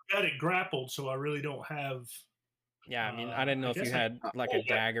got it grappled, so I really don't have... Yeah, I mean, I didn't know if you had like a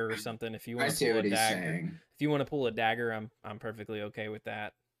dagger or something. If you want I to see pull what a he's dagger, saying. if you want to pull a dagger, I'm perfectly okay with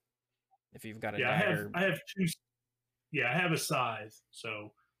that. If you've got a Yeah, dagger, I have two. Yeah, I have a scythe,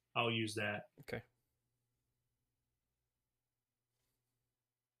 so I'll use that. Okay.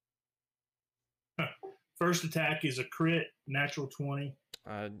 First attack is a crit, natural 20.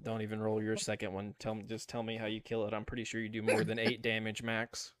 Don't even roll your second one. Just tell me how you kill it. I'm pretty sure you do more than 8 damage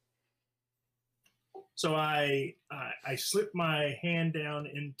max. So I slip my hand down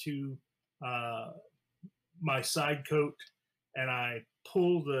into my side coat, and I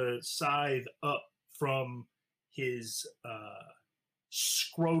pull the scythe up from his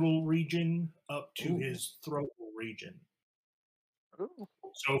scrotal region up to his throat region. Ooh.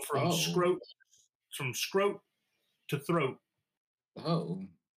 So from scrot to throat. Oh.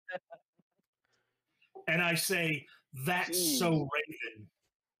 And I say, "That's so Raven."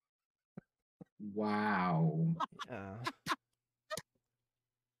 Wow. Yeah.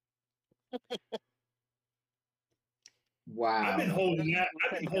 Wow. I've been holding that.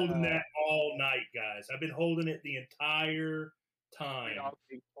 I've been holding that all night, guys. I've been holding it the entire time.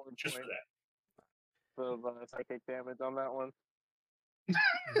 Just for that. So psychic damage on that one.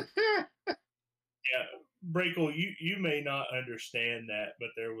 Yeah, Brakel, you may not understand that, but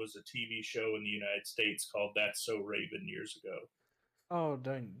there was a TV show in the United States called "That's So Raven" years ago. Oh,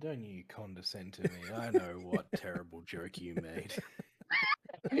 don't you condescend to me. I know what terrible joke you made.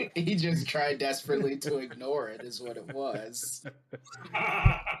 He just tried desperately to ignore it, is what it was.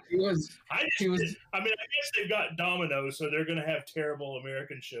 I He was. mean, I guess they've got Domino, so they're going to have terrible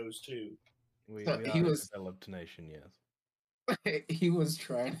American shows too. We So are he a was- developed nation, yes. He was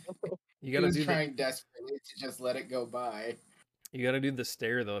trying. You He gotta was do trying desperately to just let it go by. you gotta do the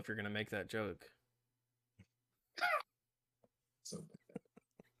stare though if you're gonna make that joke. So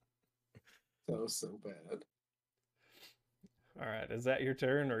bad. So bad. All right, is that your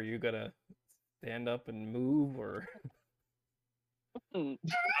turn, or are you gonna stand up and move, or I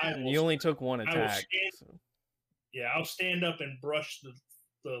and will- you only took one will attack? stand- So. Yeah, I'll stand up and brush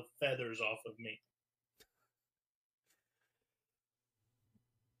the feathers off of me.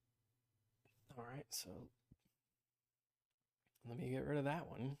 All right, so let me get rid of that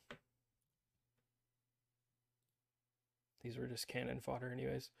one. These were just cannon fodder,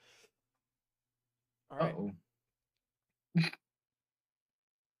 anyways. All right. Uh-oh.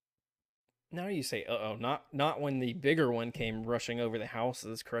 Now you say, "Uh-oh," not when the bigger one came rushing over the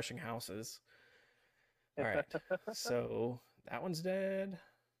houses, crushing houses. All right. So that one's dead.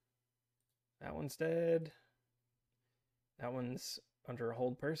 That one's dead. That one's under a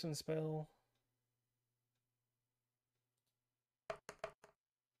hold person spell.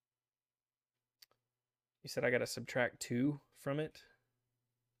 You said I got to subtract 2 from it.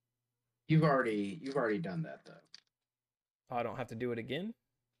 You've already done that though. Oh, I don't have to do it again?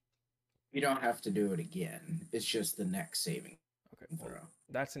 You don't have to do it again. It's just the next saving Okay. Well, throw.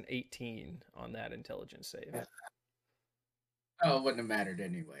 that's an 18 on that intelligence save. Oh, it wouldn't have mattered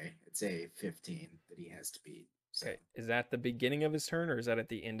anyway. It's a 15 that he has to beat. So Okay. Is that the beginning of his turn, or is that at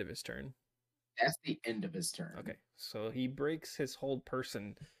the end of his turn? that's the end of his turn. Okay. So he breaks his hold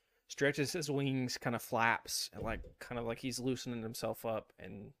person, stretches his wings, kind of flaps, and kind of like he's loosening himself up,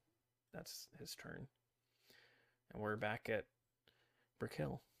 and that's his turn. And we're back at Brick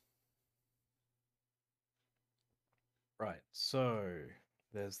Hill. Right, so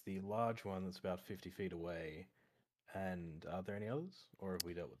there's the large one that's about 50 feet away. And are there any others? Or have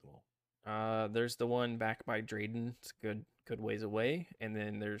we dealt with them all? There's the one back by Drayden. It's good ways away, and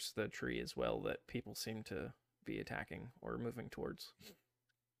then there's the tree as well that people seem to be attacking or moving towards.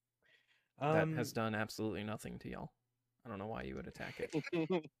 That has done absolutely nothing to y'all. I don't know why you would attack it.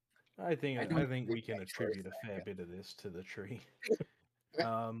 I think I don't we think can I attribute a chose fair bit of this to the tree.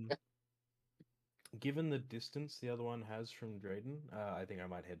 Given the distance the other one has from Drayden, I think I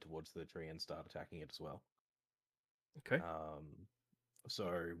might head towards the tree and start attacking it as well. Okay.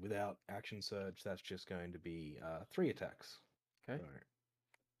 So without action surge, that's just going to be 3 attacks. Okay.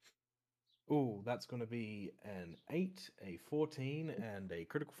 Oh, that's going to be an 8, a 14, and a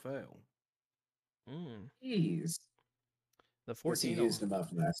critical fail. Jeez. The 14 14 used him up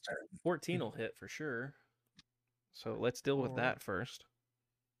last turn. 14 will hit for sure. So let's deal with Alright. that first.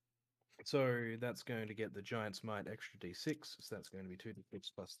 So that's going to get the Giant's Might extra d6. So that's going to be 2d6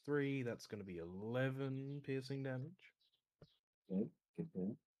 plus 3. That's going to be 11 piercing damage. Good.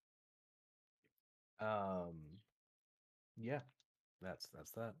 Good. Yeah, that's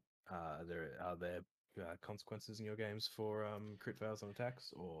that. Are there consequences in your games for crit fails on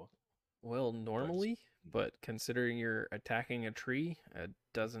attacks, or Well, normally, but considering you're attacking a tree, it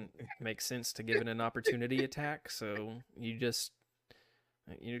doesn't make sense to give it an opportunity attack. So you're just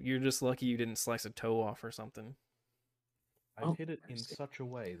lucky you didn't slice a toe off or something. I've Oh, hit it in mercy. such a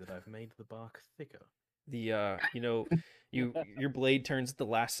way that I've made the bark thicker? The your blade turns at the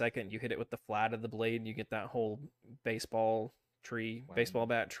last second. You hit it with the flat of the blade, and you get that whole baseball Wow.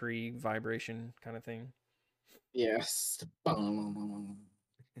 bat tree vibration kind of thing. Yes. All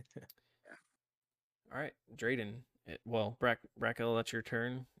right, Drayden. Well, Brackle, that's your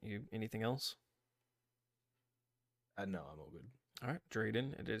turn. You anything else? No, I'm all good. All right,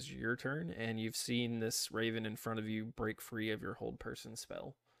 Drayden, it is your turn, and you've seen this raven in front of you break free of your hold person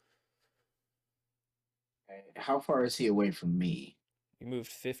spell. How far is he away from me? You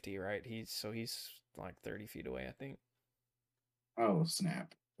moved 50, right? He's like 30 feet away, I think. Oh,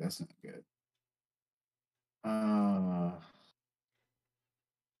 snap. That's not good.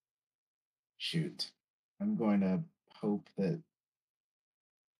 Shoot. I'm going to hope that.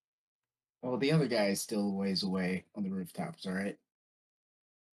 Well, the other guy is still a ways away on the rooftops, all right?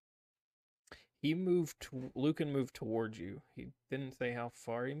 He moved. Lucan moved towards you. He didn't say how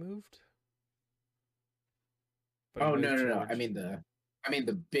far he moved. But Oh, no. I mean the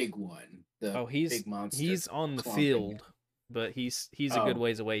big one. The big monster. He's on the clumping field, it. but he's a good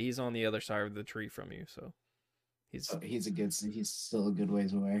ways away. He's on the other side of the tree from you, so he's he's still a good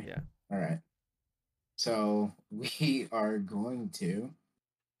ways away. Yeah. All right. So we are going to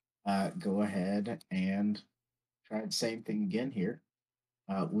go ahead and try the same thing again here.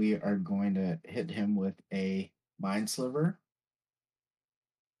 We are going to hit him with a Mind Sliver.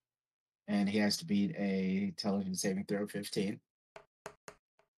 And he has to beat a intelligence saving throw 15.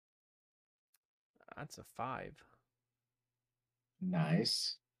 That's a 5.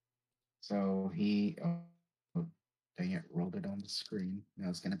 Nice. So he, oh, dang it, rolled it on the screen. Now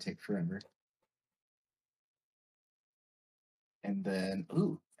it's going to take forever. And then,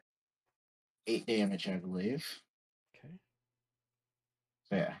 8 damage, I believe. Okay.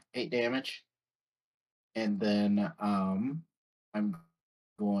 So yeah, 8 damage. And then I'm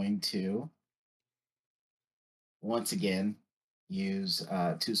going to once again use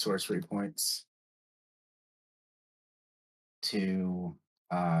 2 sorcery points to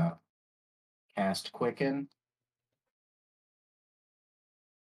cast Quicken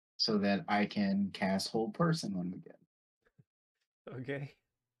so that I can cast Hold Person on him Okay.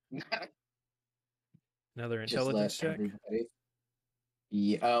 again. Another Just let intelligence check. everybody.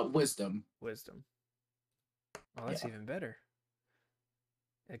 Wisdom. Wisdom. Oh, that's Yeah. even better.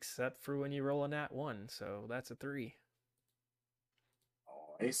 Except for when you roll a nat 1, so that's a 3.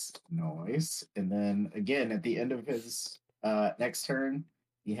 Nice. And then again, at the end of his next turn,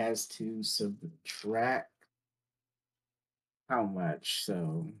 he has to subtract how much?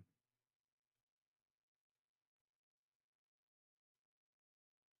 So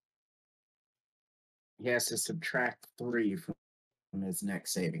he has to subtract 3 from his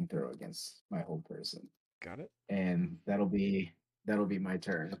next saving throw against my whole person. Got it. And that'll be my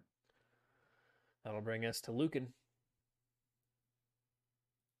turn. That'll bring us to Lucan.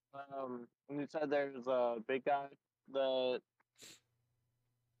 You said there's a big guy that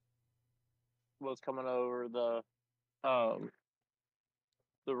was coming over the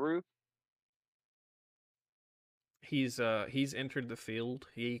roof. He's entered the field.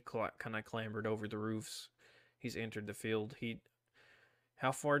 He kind of clambered over the roofs. He's entered the field.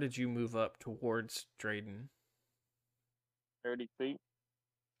 How far did you move up towards Drayden? 30 feet.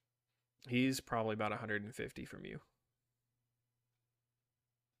 He's probably about 150 from you.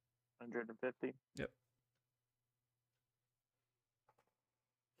 150. Yep.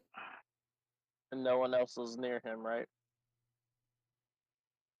 And no one else is near him, right?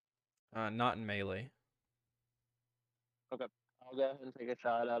 Not in melee. Okay. I'll go ahead and take a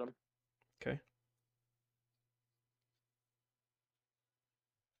shot at him. Okay.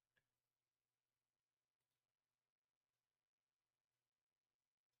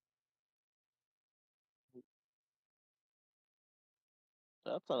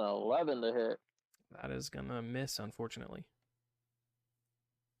 That's an 11 to hit. That is gonna miss, unfortunately.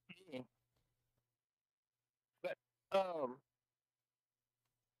 But I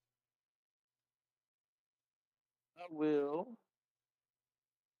will.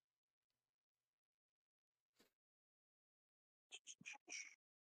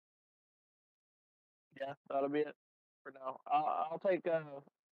 Yeah, that'll be it for now. I'll take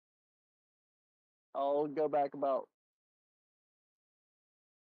I'll go back about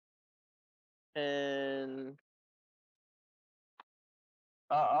and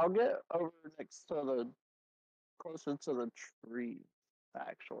I'll get over next to closer to the tree,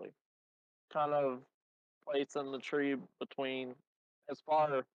 actually. Kind of placing the tree between as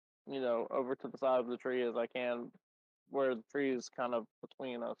far, over to the side of the tree as I can, where the tree is kind of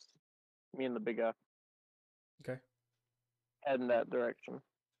between us, me and the big guy. Okay. Heading that direction.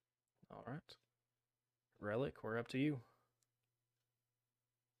 All right. Relic, we're up to you.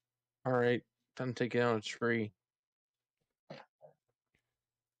 All right, time to take out a tree.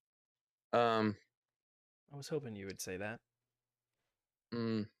 I was hoping you would say that.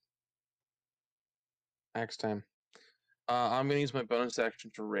 Axe time. I'm gonna use my bonus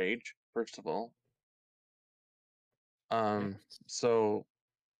action to rage, first of all. So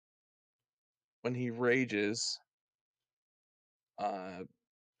when he rages, the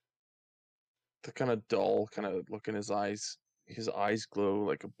kind of dull kind of look in his eyes glow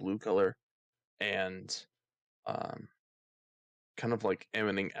like a blue color, and kind of like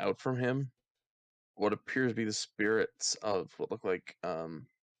emanating out from him what appears to be the spirits of what look like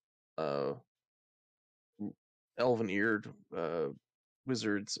elven-eared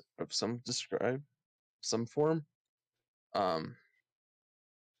wizards of some form.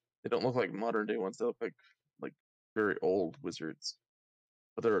 They don't look like modern day ones. They look like very old wizards,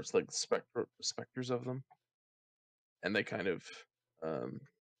 but there's like specters of them, and they kind of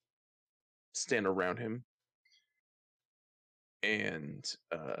stand around him. And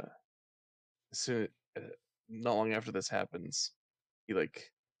soon, not long after this happens, he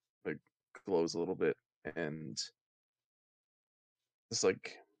like glows a little bit, and this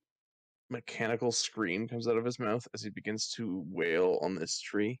like mechanical scream comes out of his mouth as he begins to wail on this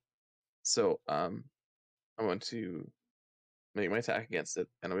tree. So I want to make my attack against it,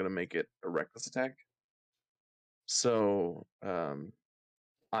 and I'm going to make it a reckless attack. So I'm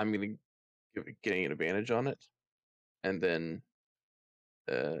going to getting an advantage on it, and then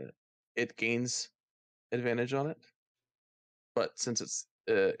it gains advantage on it. But since it's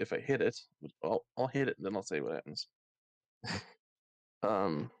if I hit it, I'll hit it, and then I'll say what happens.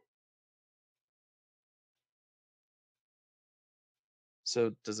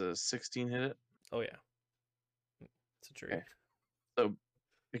 So does a 16 hit it? Oh yeah, it's a tree. Okay. So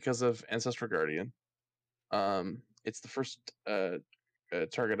because of Ancestral Guardian, it's the first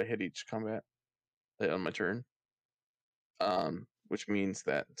target I hit each combat on my turn. Which means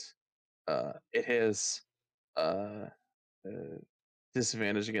that it has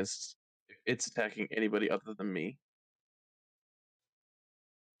disadvantage against if it's attacking anybody other than me.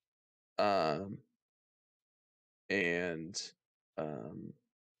 And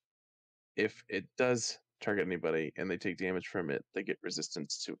if it does target anybody and they take damage from it, they get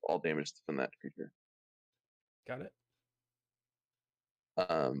resistance to all damage from that creature. Got it.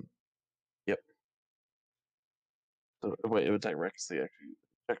 Yep. So wait, it would attack recklessly actually.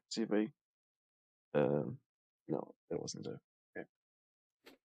 Check to see if I no, it wasn't a okay.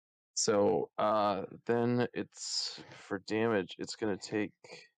 So then it's for damage, it's gonna take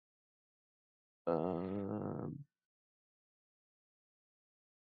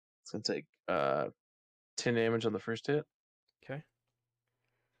it's gonna take 10 damage on the first hit. Okay.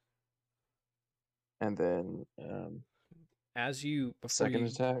 And then as you second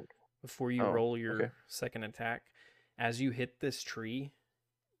attack. Before you roll your second attack, as you hit this tree,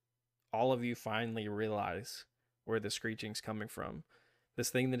 all of you finally realize where the screeching's coming from. This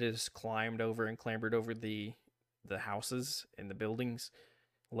thing that has climbed over and clambered over the houses and the buildings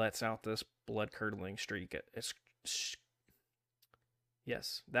lets out this blood-curdling shriek.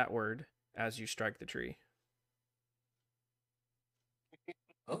 Yes, that word, as you strike the tree.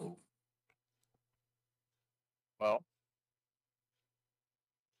 Oh. Well,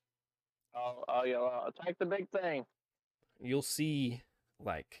 I'll yell, attack the big thing. You'll see,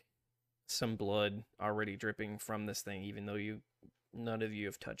 like, some blood already dripping from this thing, even though none of you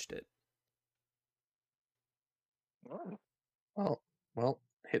have touched it. Oh. Well,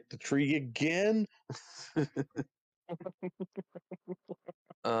 hit the tree again.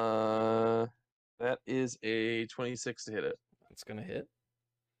 That is a 26 to hit it. It's gonna hit.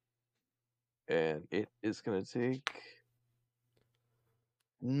 And it is gonna take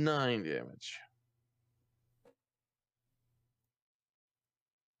 9 damage.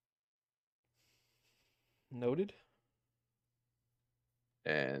 Noted.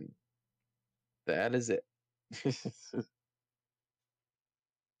 And that is it.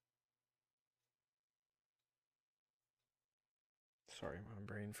 Sorry, my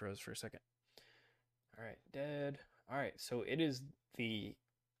brain froze for a second. All right, dead. All right, so it is the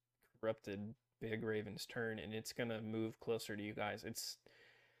corrupted Big Raven's turn, and it's gonna move closer to you guys.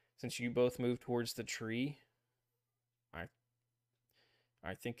 Since you both moved towards the tree,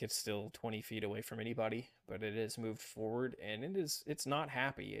 I think it's still 20 feet away from anybody, but it has moved forward, and it's not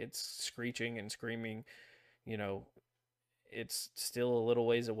happy. It's screeching and screaming. You know, it's still a little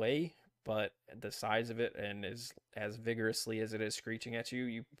ways away, but the size of it and as vigorously as it is screeching at you,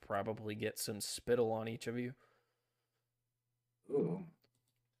 you probably get some spittle on each of you. Ooh.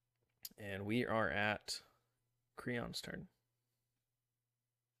 And we are at Creon's turn.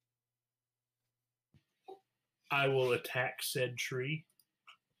 I will attack said tree.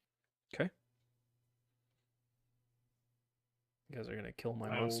 Okay. You guys are gonna kill my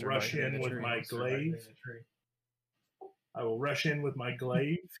I will monster rush by hitting in the with tree. my glaive. I will rush in with my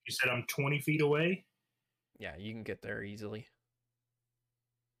glaive. You said I'm 20 feet away. Yeah, you can get there easily.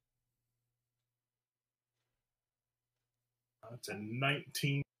 It's a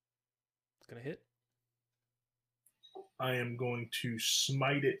 19. It's gonna hit. I am going to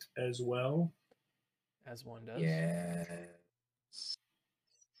smite it as well. As one does. Yeah. Let's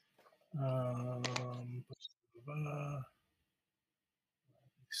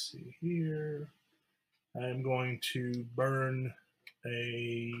see here. I am going to burn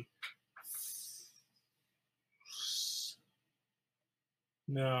a.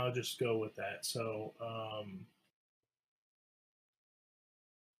 No, I'll just go with that. So,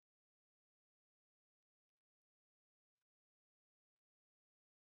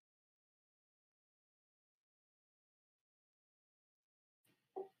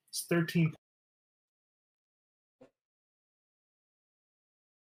 it's 13.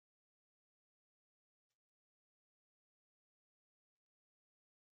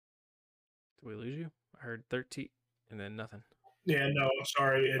 Did we lose you? I heard 13 and then nothing. Yeah, no, I'm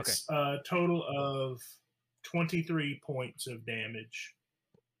sorry. It's a total of 23 points of damage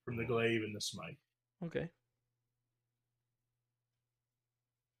from the glaive and the smite. Okay.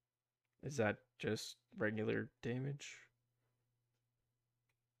 Is that just regular damage?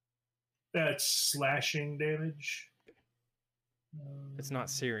 That's slashing damage. It's not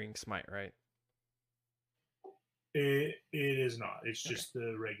searing smite, right? It is not. It's just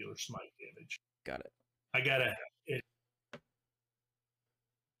the regular smite damage. Got it. I gotta.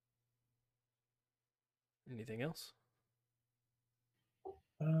 Anything else?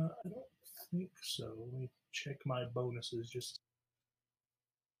 I don't think so. Let me check my bonuses just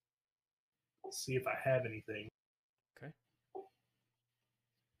to see if I have anything. Okay.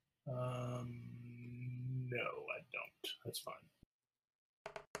 No, I don't. That's fine.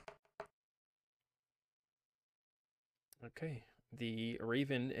 Okay. The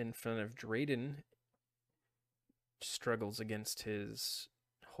raven in front of Drayden struggles against his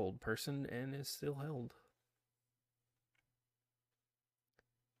hold person and is still held.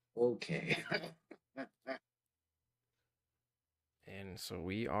 Okay. And so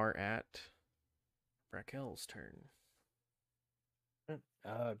we are at Raquel's turn.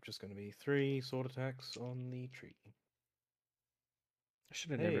 Just going to be 3 sword attacks on the tree. I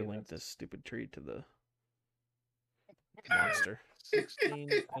should have Hey, never linked this stupid tree to the monster.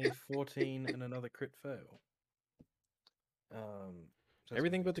 16, a 14, and another crit fail. So that's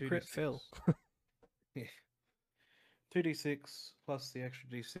Everything gonna but be the crit 2d6. fail. Yeah. 2d6 plus the extra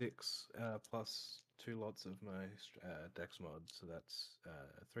d6 plus 2 lots of my dex mod, so that's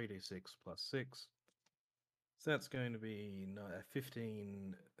 3d6 plus 6. So that's going to be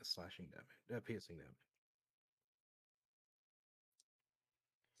 15 slashing damage, piercing damage.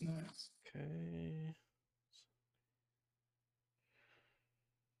 Nice. Okay.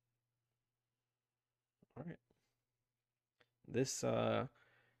 All right.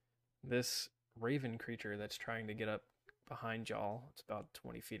 This raven creature that's trying to get up behind y'all, it's about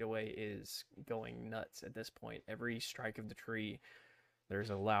 20 feet away, is going nuts at this point. Every strike of the tree, there's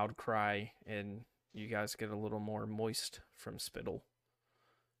a loud cry, and you guys get a little more moist from spittle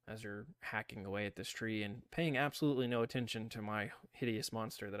as you're hacking away at this tree and paying absolutely no attention to my hideous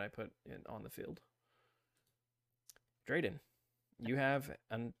monster that I put on the field. Drayden, you have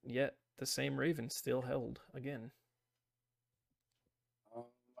yet the same raven still held again.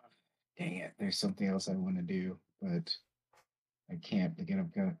 Dang it. There's something else I want to do, but I can't because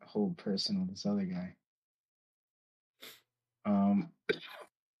I've got a hold person on this other guy.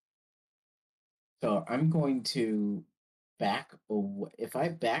 So I'm going to back away. If I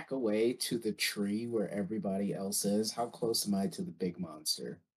back away to the tree where everybody else is, how close am I to the big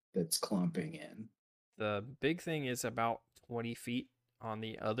monster that's clumping in? The big thing is about 20 feet on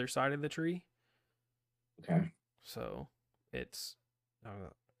the other side of the tree. Okay. So it's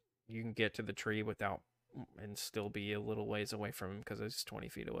you can get to the tree without and still be a little ways away from him because it's 20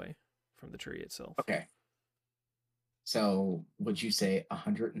 feet away from the tree itself. Okay. So would you say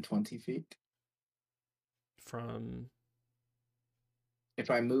 120 feet? From If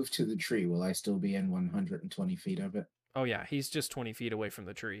I move to the tree, will I still be in 120 feet of it? Oh yeah, he's just 20 feet away from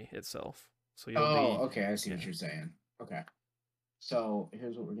the tree itself. So you'll be Okay, I see what you're saying. Okay. So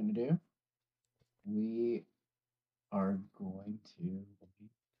here's what we're gonna do. We are going to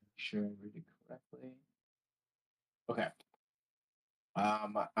make sure I read it correctly. Okay.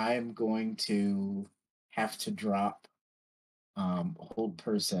 I'm going to have to drop hold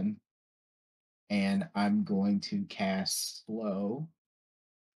person, and I'm going to cast slow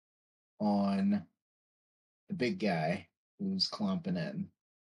on the big guy who's clomping in,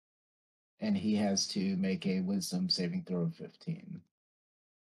 and he has to make a wisdom saving throw of 15.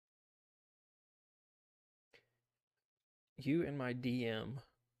 You and my DM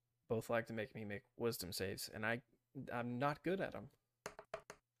both like to make me make wisdom saves, and I'm not good at them.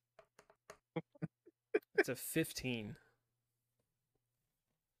 It's a 15.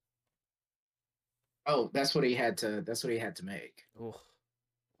 Oh, that's what he had to. That's what he had to make. Ugh.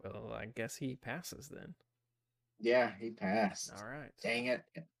 Well, I guess he passes then. Yeah, he passed. All right. Dang it!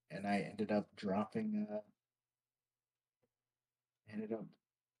 And I ended up dropping.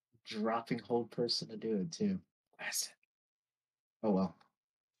 Hold person to do it too. Blast it. Oh well.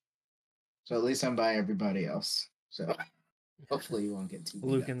 So at least I'm by everybody else. So hopefully you won't get too beat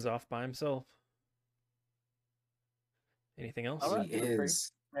up. Lucan's off by himself. Anything else? All right, He feel free.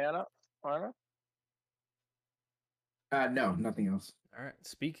 is. Anna? No, nothing else. All right.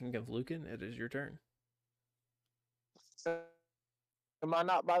 Speaking of Lucan, it is your turn. Am I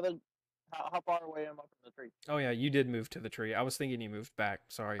not by the? How far away am I from the tree? Oh yeah, you did move to the tree. I was thinking you moved back.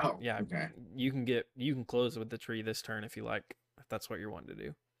 Sorry. Oh, yeah. okay. You can close with the tree this turn if you like. If that's what you're wanting to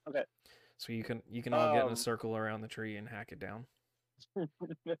do. Okay. So you can all get in a circle around the tree and hack it down.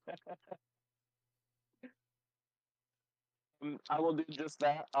 I will do just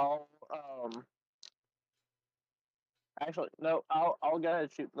that. I'll actually no. I'll go ahead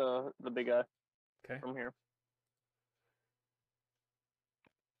and shoot the big guy. Okay. From here.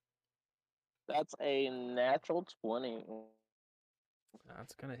 That's a natural 20.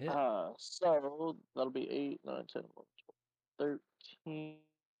 That's gonna hit. So that'll be 8, 9, 10, 11, 12,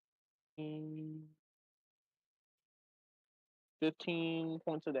 13, 15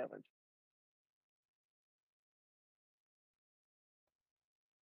 points of damage.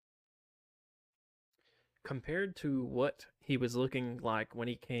 Compared to what he was looking like when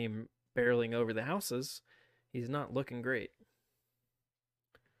he came barreling over the houses, he's not looking great.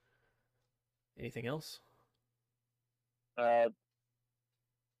 Anything else? I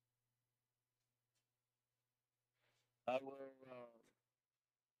will.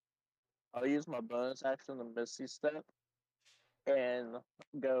 I'll use my bonus action, the Misty Step, and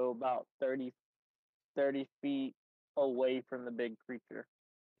go about 30 feet away from the big creature.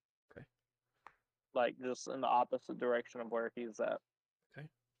 Okay. Like just in the opposite direction of where he's at. Okay.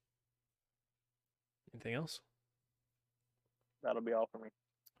 Anything else? That'll be all for me.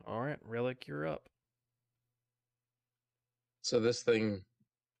 All right, Relic, you're up. So this thing,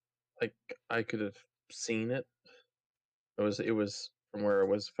 like, I could have seen it. It was from where I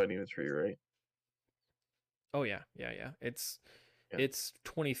was fighting the tree, right? Oh yeah. It's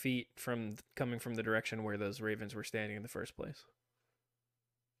 20 feet from coming from the direction where those ravens were standing in the first place.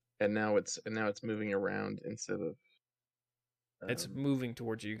 And now it's moving around instead of. It's moving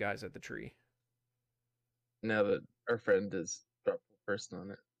towards you guys at the tree. Now that our friend is dropped a person on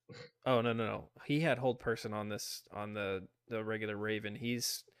it. Oh no. He had hold person on the regular raven.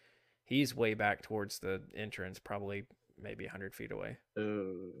 He's way back towards the entrance, probably maybe 100 feet away.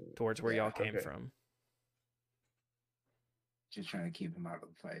 Towards where y'all came from. Just trying to keep him out of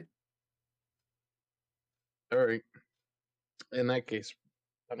the fight. All right. In that case,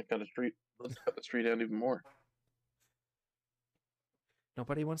 let's cut the tree down even more.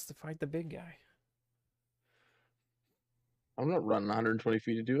 Nobody wants to fight the big guy. I'm not running 120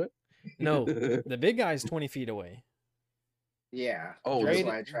 feet to do it. No, the big guy's 20 feet away. Yeah. Oh, that's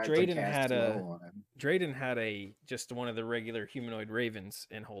why I tried to cast slow on him. Drayden had just one of the regular humanoid ravens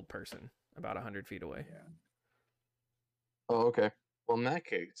in hold person, about 100 feet away. Yeah. Oh, okay. Well, in that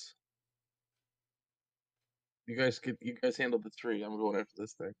case, you guys handle the tree. I'm going after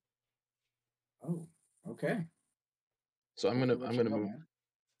this thing. Oh, okay. So I'm gonna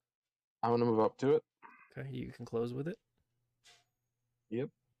move up to it. Okay, you can close with it. Yep.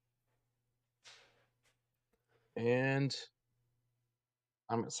 And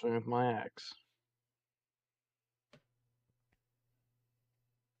I'm gonna swing with my axe.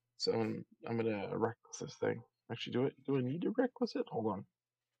 So I'm gonna reckless this thing. Actually, do I need to reckless it? Hold on.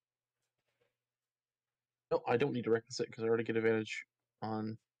 No, I don't need to reckless it because I already get advantage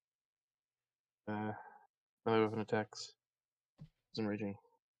on melee weapon attacks. I'm raging.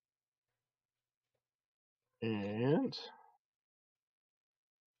 And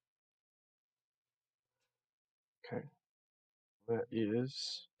okay. That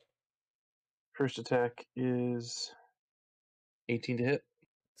is first attack is 18 to hit.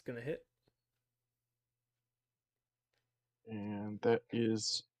 It's gonna hit. And that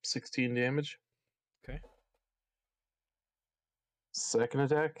is 16 damage. Okay. Second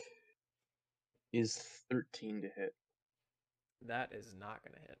attack is 13 to hit. That is not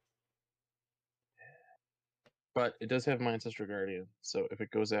gonna hit. But it does have my Ancestral Guardian, so if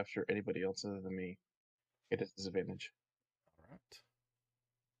it goes after anybody else other than me, it has disadvantage. All right.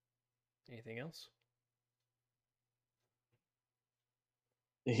 Anything else?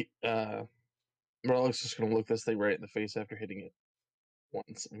 Morlock's just gonna look this thing right in the face after hitting it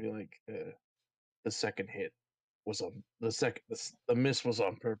once and be like, the second hit was on the miss was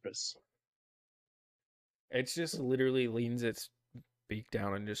on purpose. It's just literally leans its beak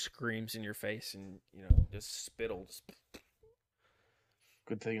down and just screams in your face, and just spittles.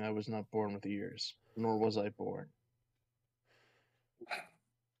 Good thing I was not born with ears, nor was I born.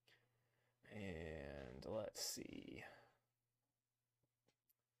 And let's see.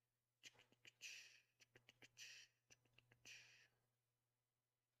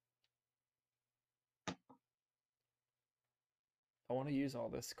 I want to use all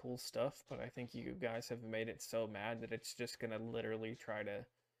this cool stuff, but I think you guys have made it so mad that it's just gonna literally try to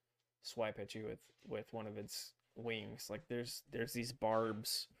swipe at you with one of its wings. Like there's these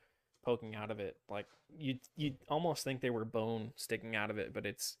barbs poking out of it. Like you almost think they were bone sticking out of it, but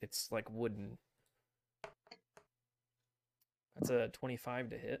it's like wooden. That's a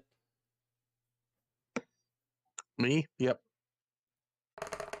 25 to hit. Me? Yep.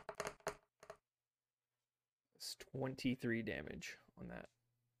 It's 23 damage on that.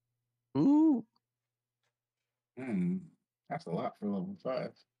 Ooh. That's a lot for level 5. I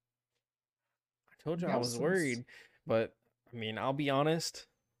told you I was worried, but I mean, I'll be honest.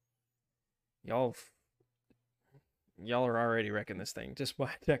 Y'all are already wrecking this thing just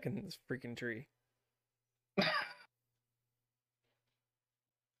by attacking this freaking tree.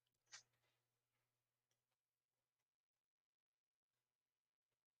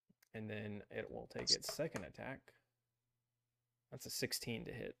 And then it will take its second attack. That's a 16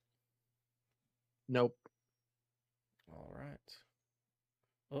 to hit. Nope. All right.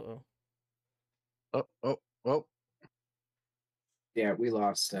 Uh-oh. Oh. Yeah, we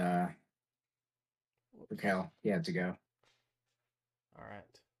lost Raquel. He had to go. All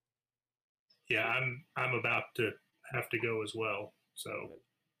right. Yeah, I'm about to have to go as well. So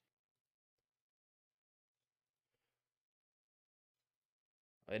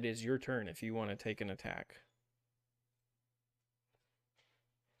it is your turn if you want to take an attack.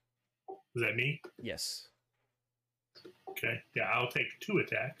 Is that me? Yes. Okay. Yeah, I'll take 2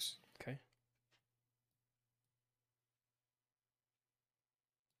 attacks. Okay.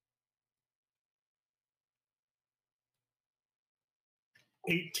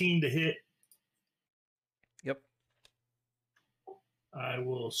 $18 to hit. Yep. I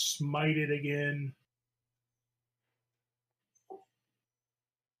will smite it again.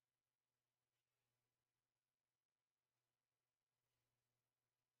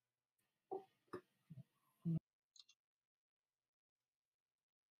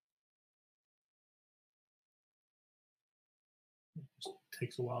 It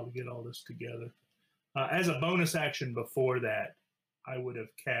takes a while to get all this together. As a bonus action before that, I would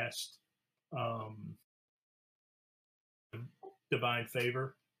have cast Divine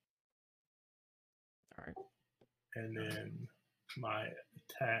Favor. All right. And then my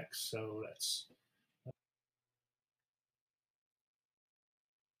attacks, so that's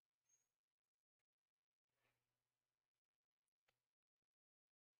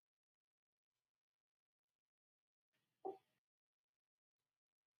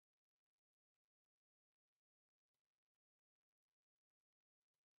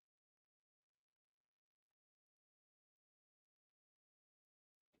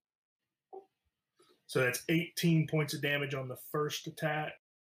so that's 18 points of damage on the first attack.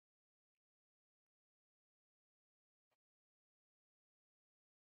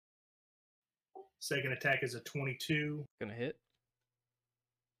 Second attack is a 22. Gonna hit.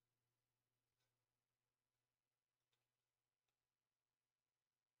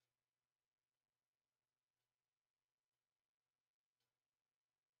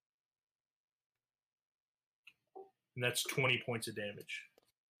 And that's 20 points of damage.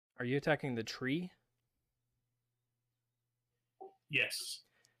 Are you attacking the tree? Yes.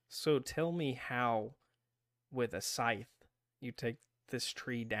 So tell me how, with a scythe, you take this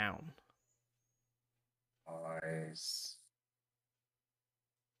tree down. Nice.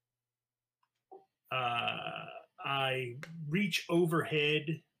 I reach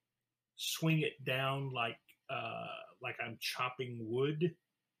overhead, swing it down like I'm chopping wood,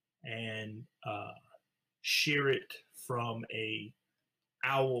 and shear it from a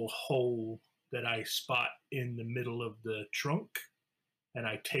owl hole that I spot in the middle of the trunk, and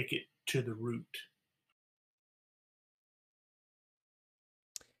I take it to the root.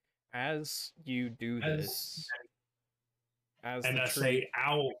 As you do this, and I say,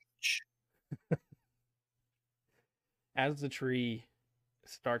 ouch. as the tree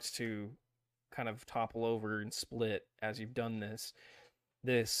starts to kind of topple over and split as you've done this,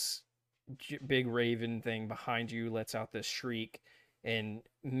 this big raven thing behind you lets out this shriek and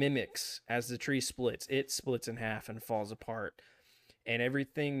mimics as the tree splits. It splits in half and falls apart. And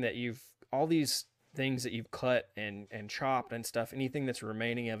everything that all these things that you've cut and chopped and stuff, anything that's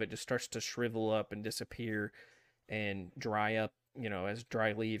remaining of it just starts to shrivel up and disappear and dry up, as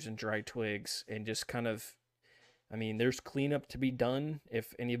dry leaves and dry twigs, and just kind of, I mean, there's cleanup to be done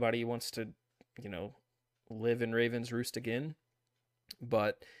if anybody wants to, live in Raven's Roost again.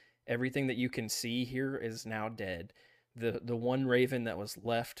 But everything that you can see here is now dead. The one raven that was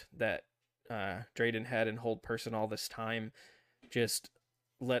left that Drayden had in hold person all this time just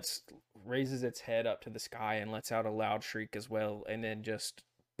raises its head up to the sky and lets out a loud shriek as well, and then just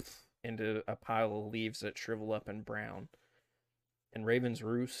into a pile of leaves that shrivel up and brown. And Raven's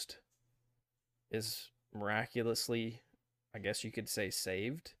Roost is miraculously, I guess you could say,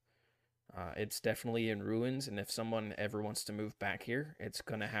 saved. It's definitely in ruins, and if someone ever wants to move back here, it's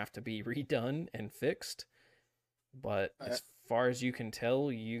gonna have to be redone and fixed. But as far as you can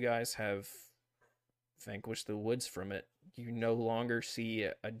tell, you guys have vanquished the woods from it. You no longer see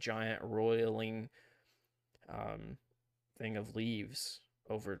a giant roiling thing of leaves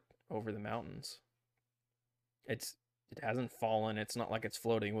over the mountains. It hasn't fallen. It's not like it's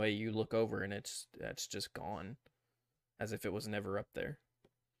floating away. You look over and it's just gone, as if it was never up there.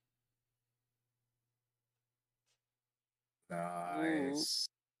 Nice.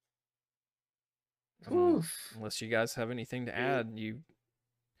 Unless you guys have anything to add,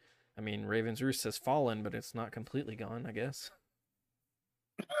 I mean, Raven's Roost has fallen, but it's not completely gone, I guess.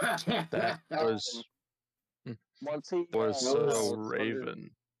 That was once he so Raven.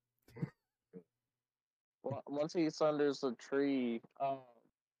 Once he sunders the tree,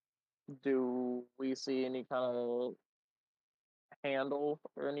 do we see any kind of handle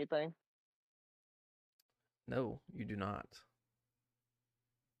or anything? No, you do not.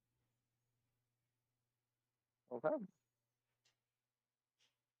 Okay.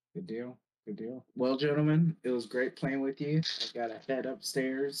 Good deal. Good deal. Well, gentlemen, it was great playing with you. I got to head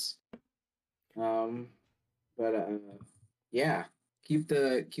upstairs. Yeah, keep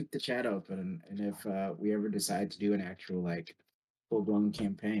the chat open, and if we ever decide to do an actual full-blown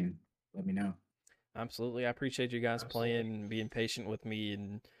campaign, let me know. Absolutely. I appreciate you guys playing and being patient with me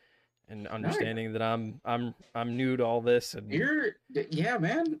and understanding that I'm new to all this, and yeah,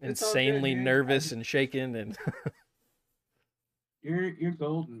 man, insanely nervous and shaken, and you're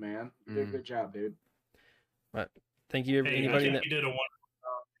golden, man. You did a good job, dude. But thank you, Hey, anybody. I think you did a wonderful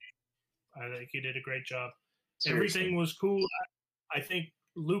job. I think you did a great job. Seriously. Everything was cool. I think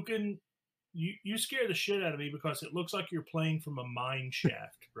Lucan, you scare the shit out of me because it looks like you're playing from a mine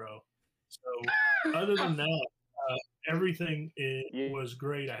shaft, bro. So other than that, everything was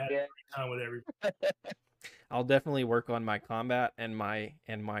great. I had a great time with everybody. I'll definitely work on my combat and my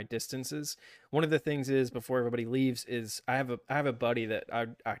distances. One of the things is, before everybody leaves, is I have a buddy that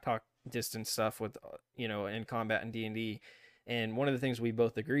I talk distance stuff with, in combat and D&D, and one of the things we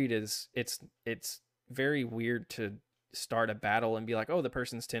both agreed is it's very weird to start a battle and be like, oh, the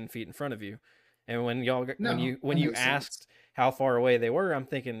person's 10 feet in front of you, and when you asked how far away they were, I'm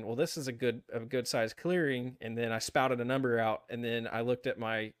thinking, well, this is a good size clearing, and then I spouted a number out, and then I looked at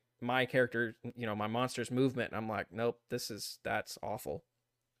my character, my monster's movement, and I'm like, nope, that's awful.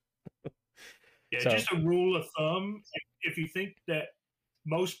 Yeah, so, just a rule of thumb, if you think that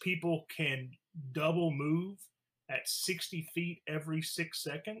most people can double move at 60 feet every 6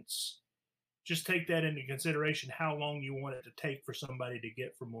 seconds, just take that into consideration, how long you want it to take for somebody to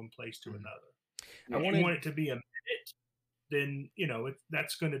get from one place to another. If you want it to be a minute, then,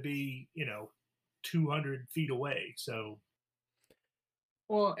 that's going to be, 200 feet away. So.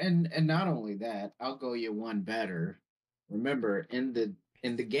 Well, and not only that, I'll go you one better. Remember, in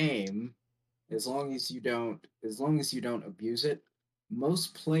the game, as long as you don't abuse it,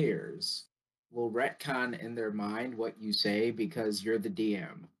 most players will retcon in their mind what you say because you're the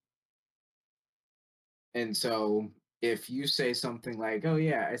DM. And so if you say something like, oh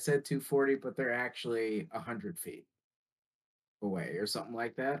yeah, I said 240, but they're actually 100 feet away or something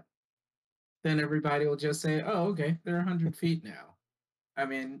like that, then everybody will just say, oh, okay, they're 100 feet now. I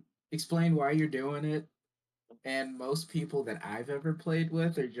mean, explain why you're doing it. And most people that I've ever played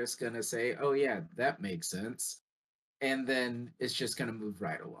with are just going to say, oh yeah, that makes sense. And then it's just going to move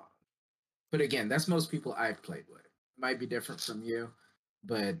right along. But again, that's most people I've played with. Might be different from you,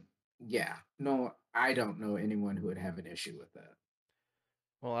 but yeah, no, I don't know anyone who would have an issue with that.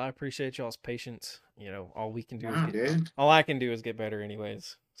 Well, I appreciate y'all's patience. All we can do all I can do is get better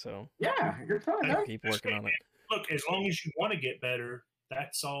anyways. So yeah, you're fine. keep working on it. look, as long as you want to get better,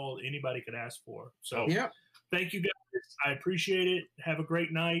 that's all anybody could ask for. So Yeah. thank you guys. I appreciate it. Have a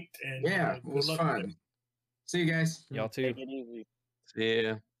great night. And Yeah, it good was luck fun. with it. See you guys. Y'all too. Take it easy.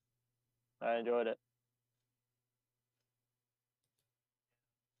 Yeah. I enjoyed it.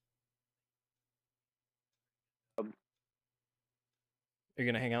 You're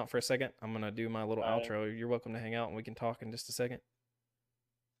gonna hang out for a second? I'm gonna do my little Alright. outro. You're welcome to hang out and we can talk in just a second.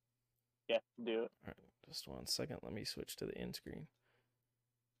 Yeah, do it. All right, just 1 second. Let me switch to the end screen.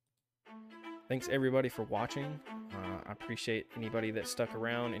 Thanks everybody for watching. I appreciate anybody that stuck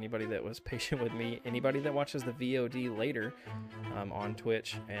around, anybody that was patient with me, anybody that watches the VOD later on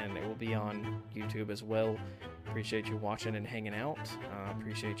Twitch, and it will be on YouTube as well. Appreciate you watching and hanging out.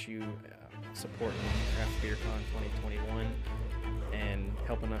 Appreciate you supporting Craft Beer Con 2021 and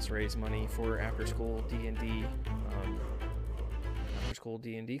helping us raise money for after-school D&D, after-school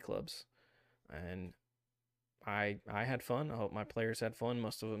D&D clubs. And I had fun. I hope my players had fun.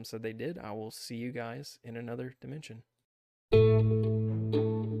 Most of them said they did. I will see you guys in another dimension.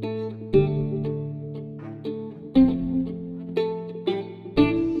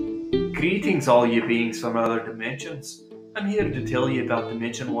 Greetings, all you beings from other dimensions. I'm here to tell you about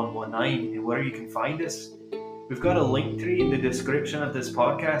Dimension 119 and where you can find us. We've got a link tree in the description of this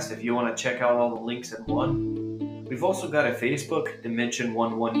podcast if you want to check out all the links in one. We've also got a Facebook, Dimension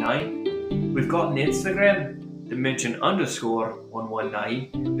 119. We've got an Instagram,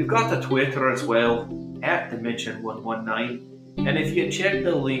 Dimension_119. We've got the Twitter as well, @Dimension 119. And if you check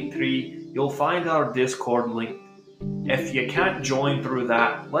the link tree, you'll find our Discord link. If you can't join through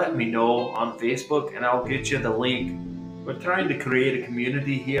that, let me know on Facebook and I'll get you the link. We're trying to create a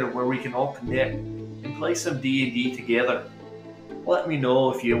community here where we can all connect and play some D&D together. Let me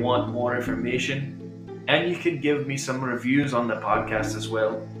know if you want more information, and you can give me some reviews on the podcast as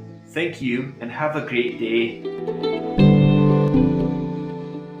well. Thank you and have a great day.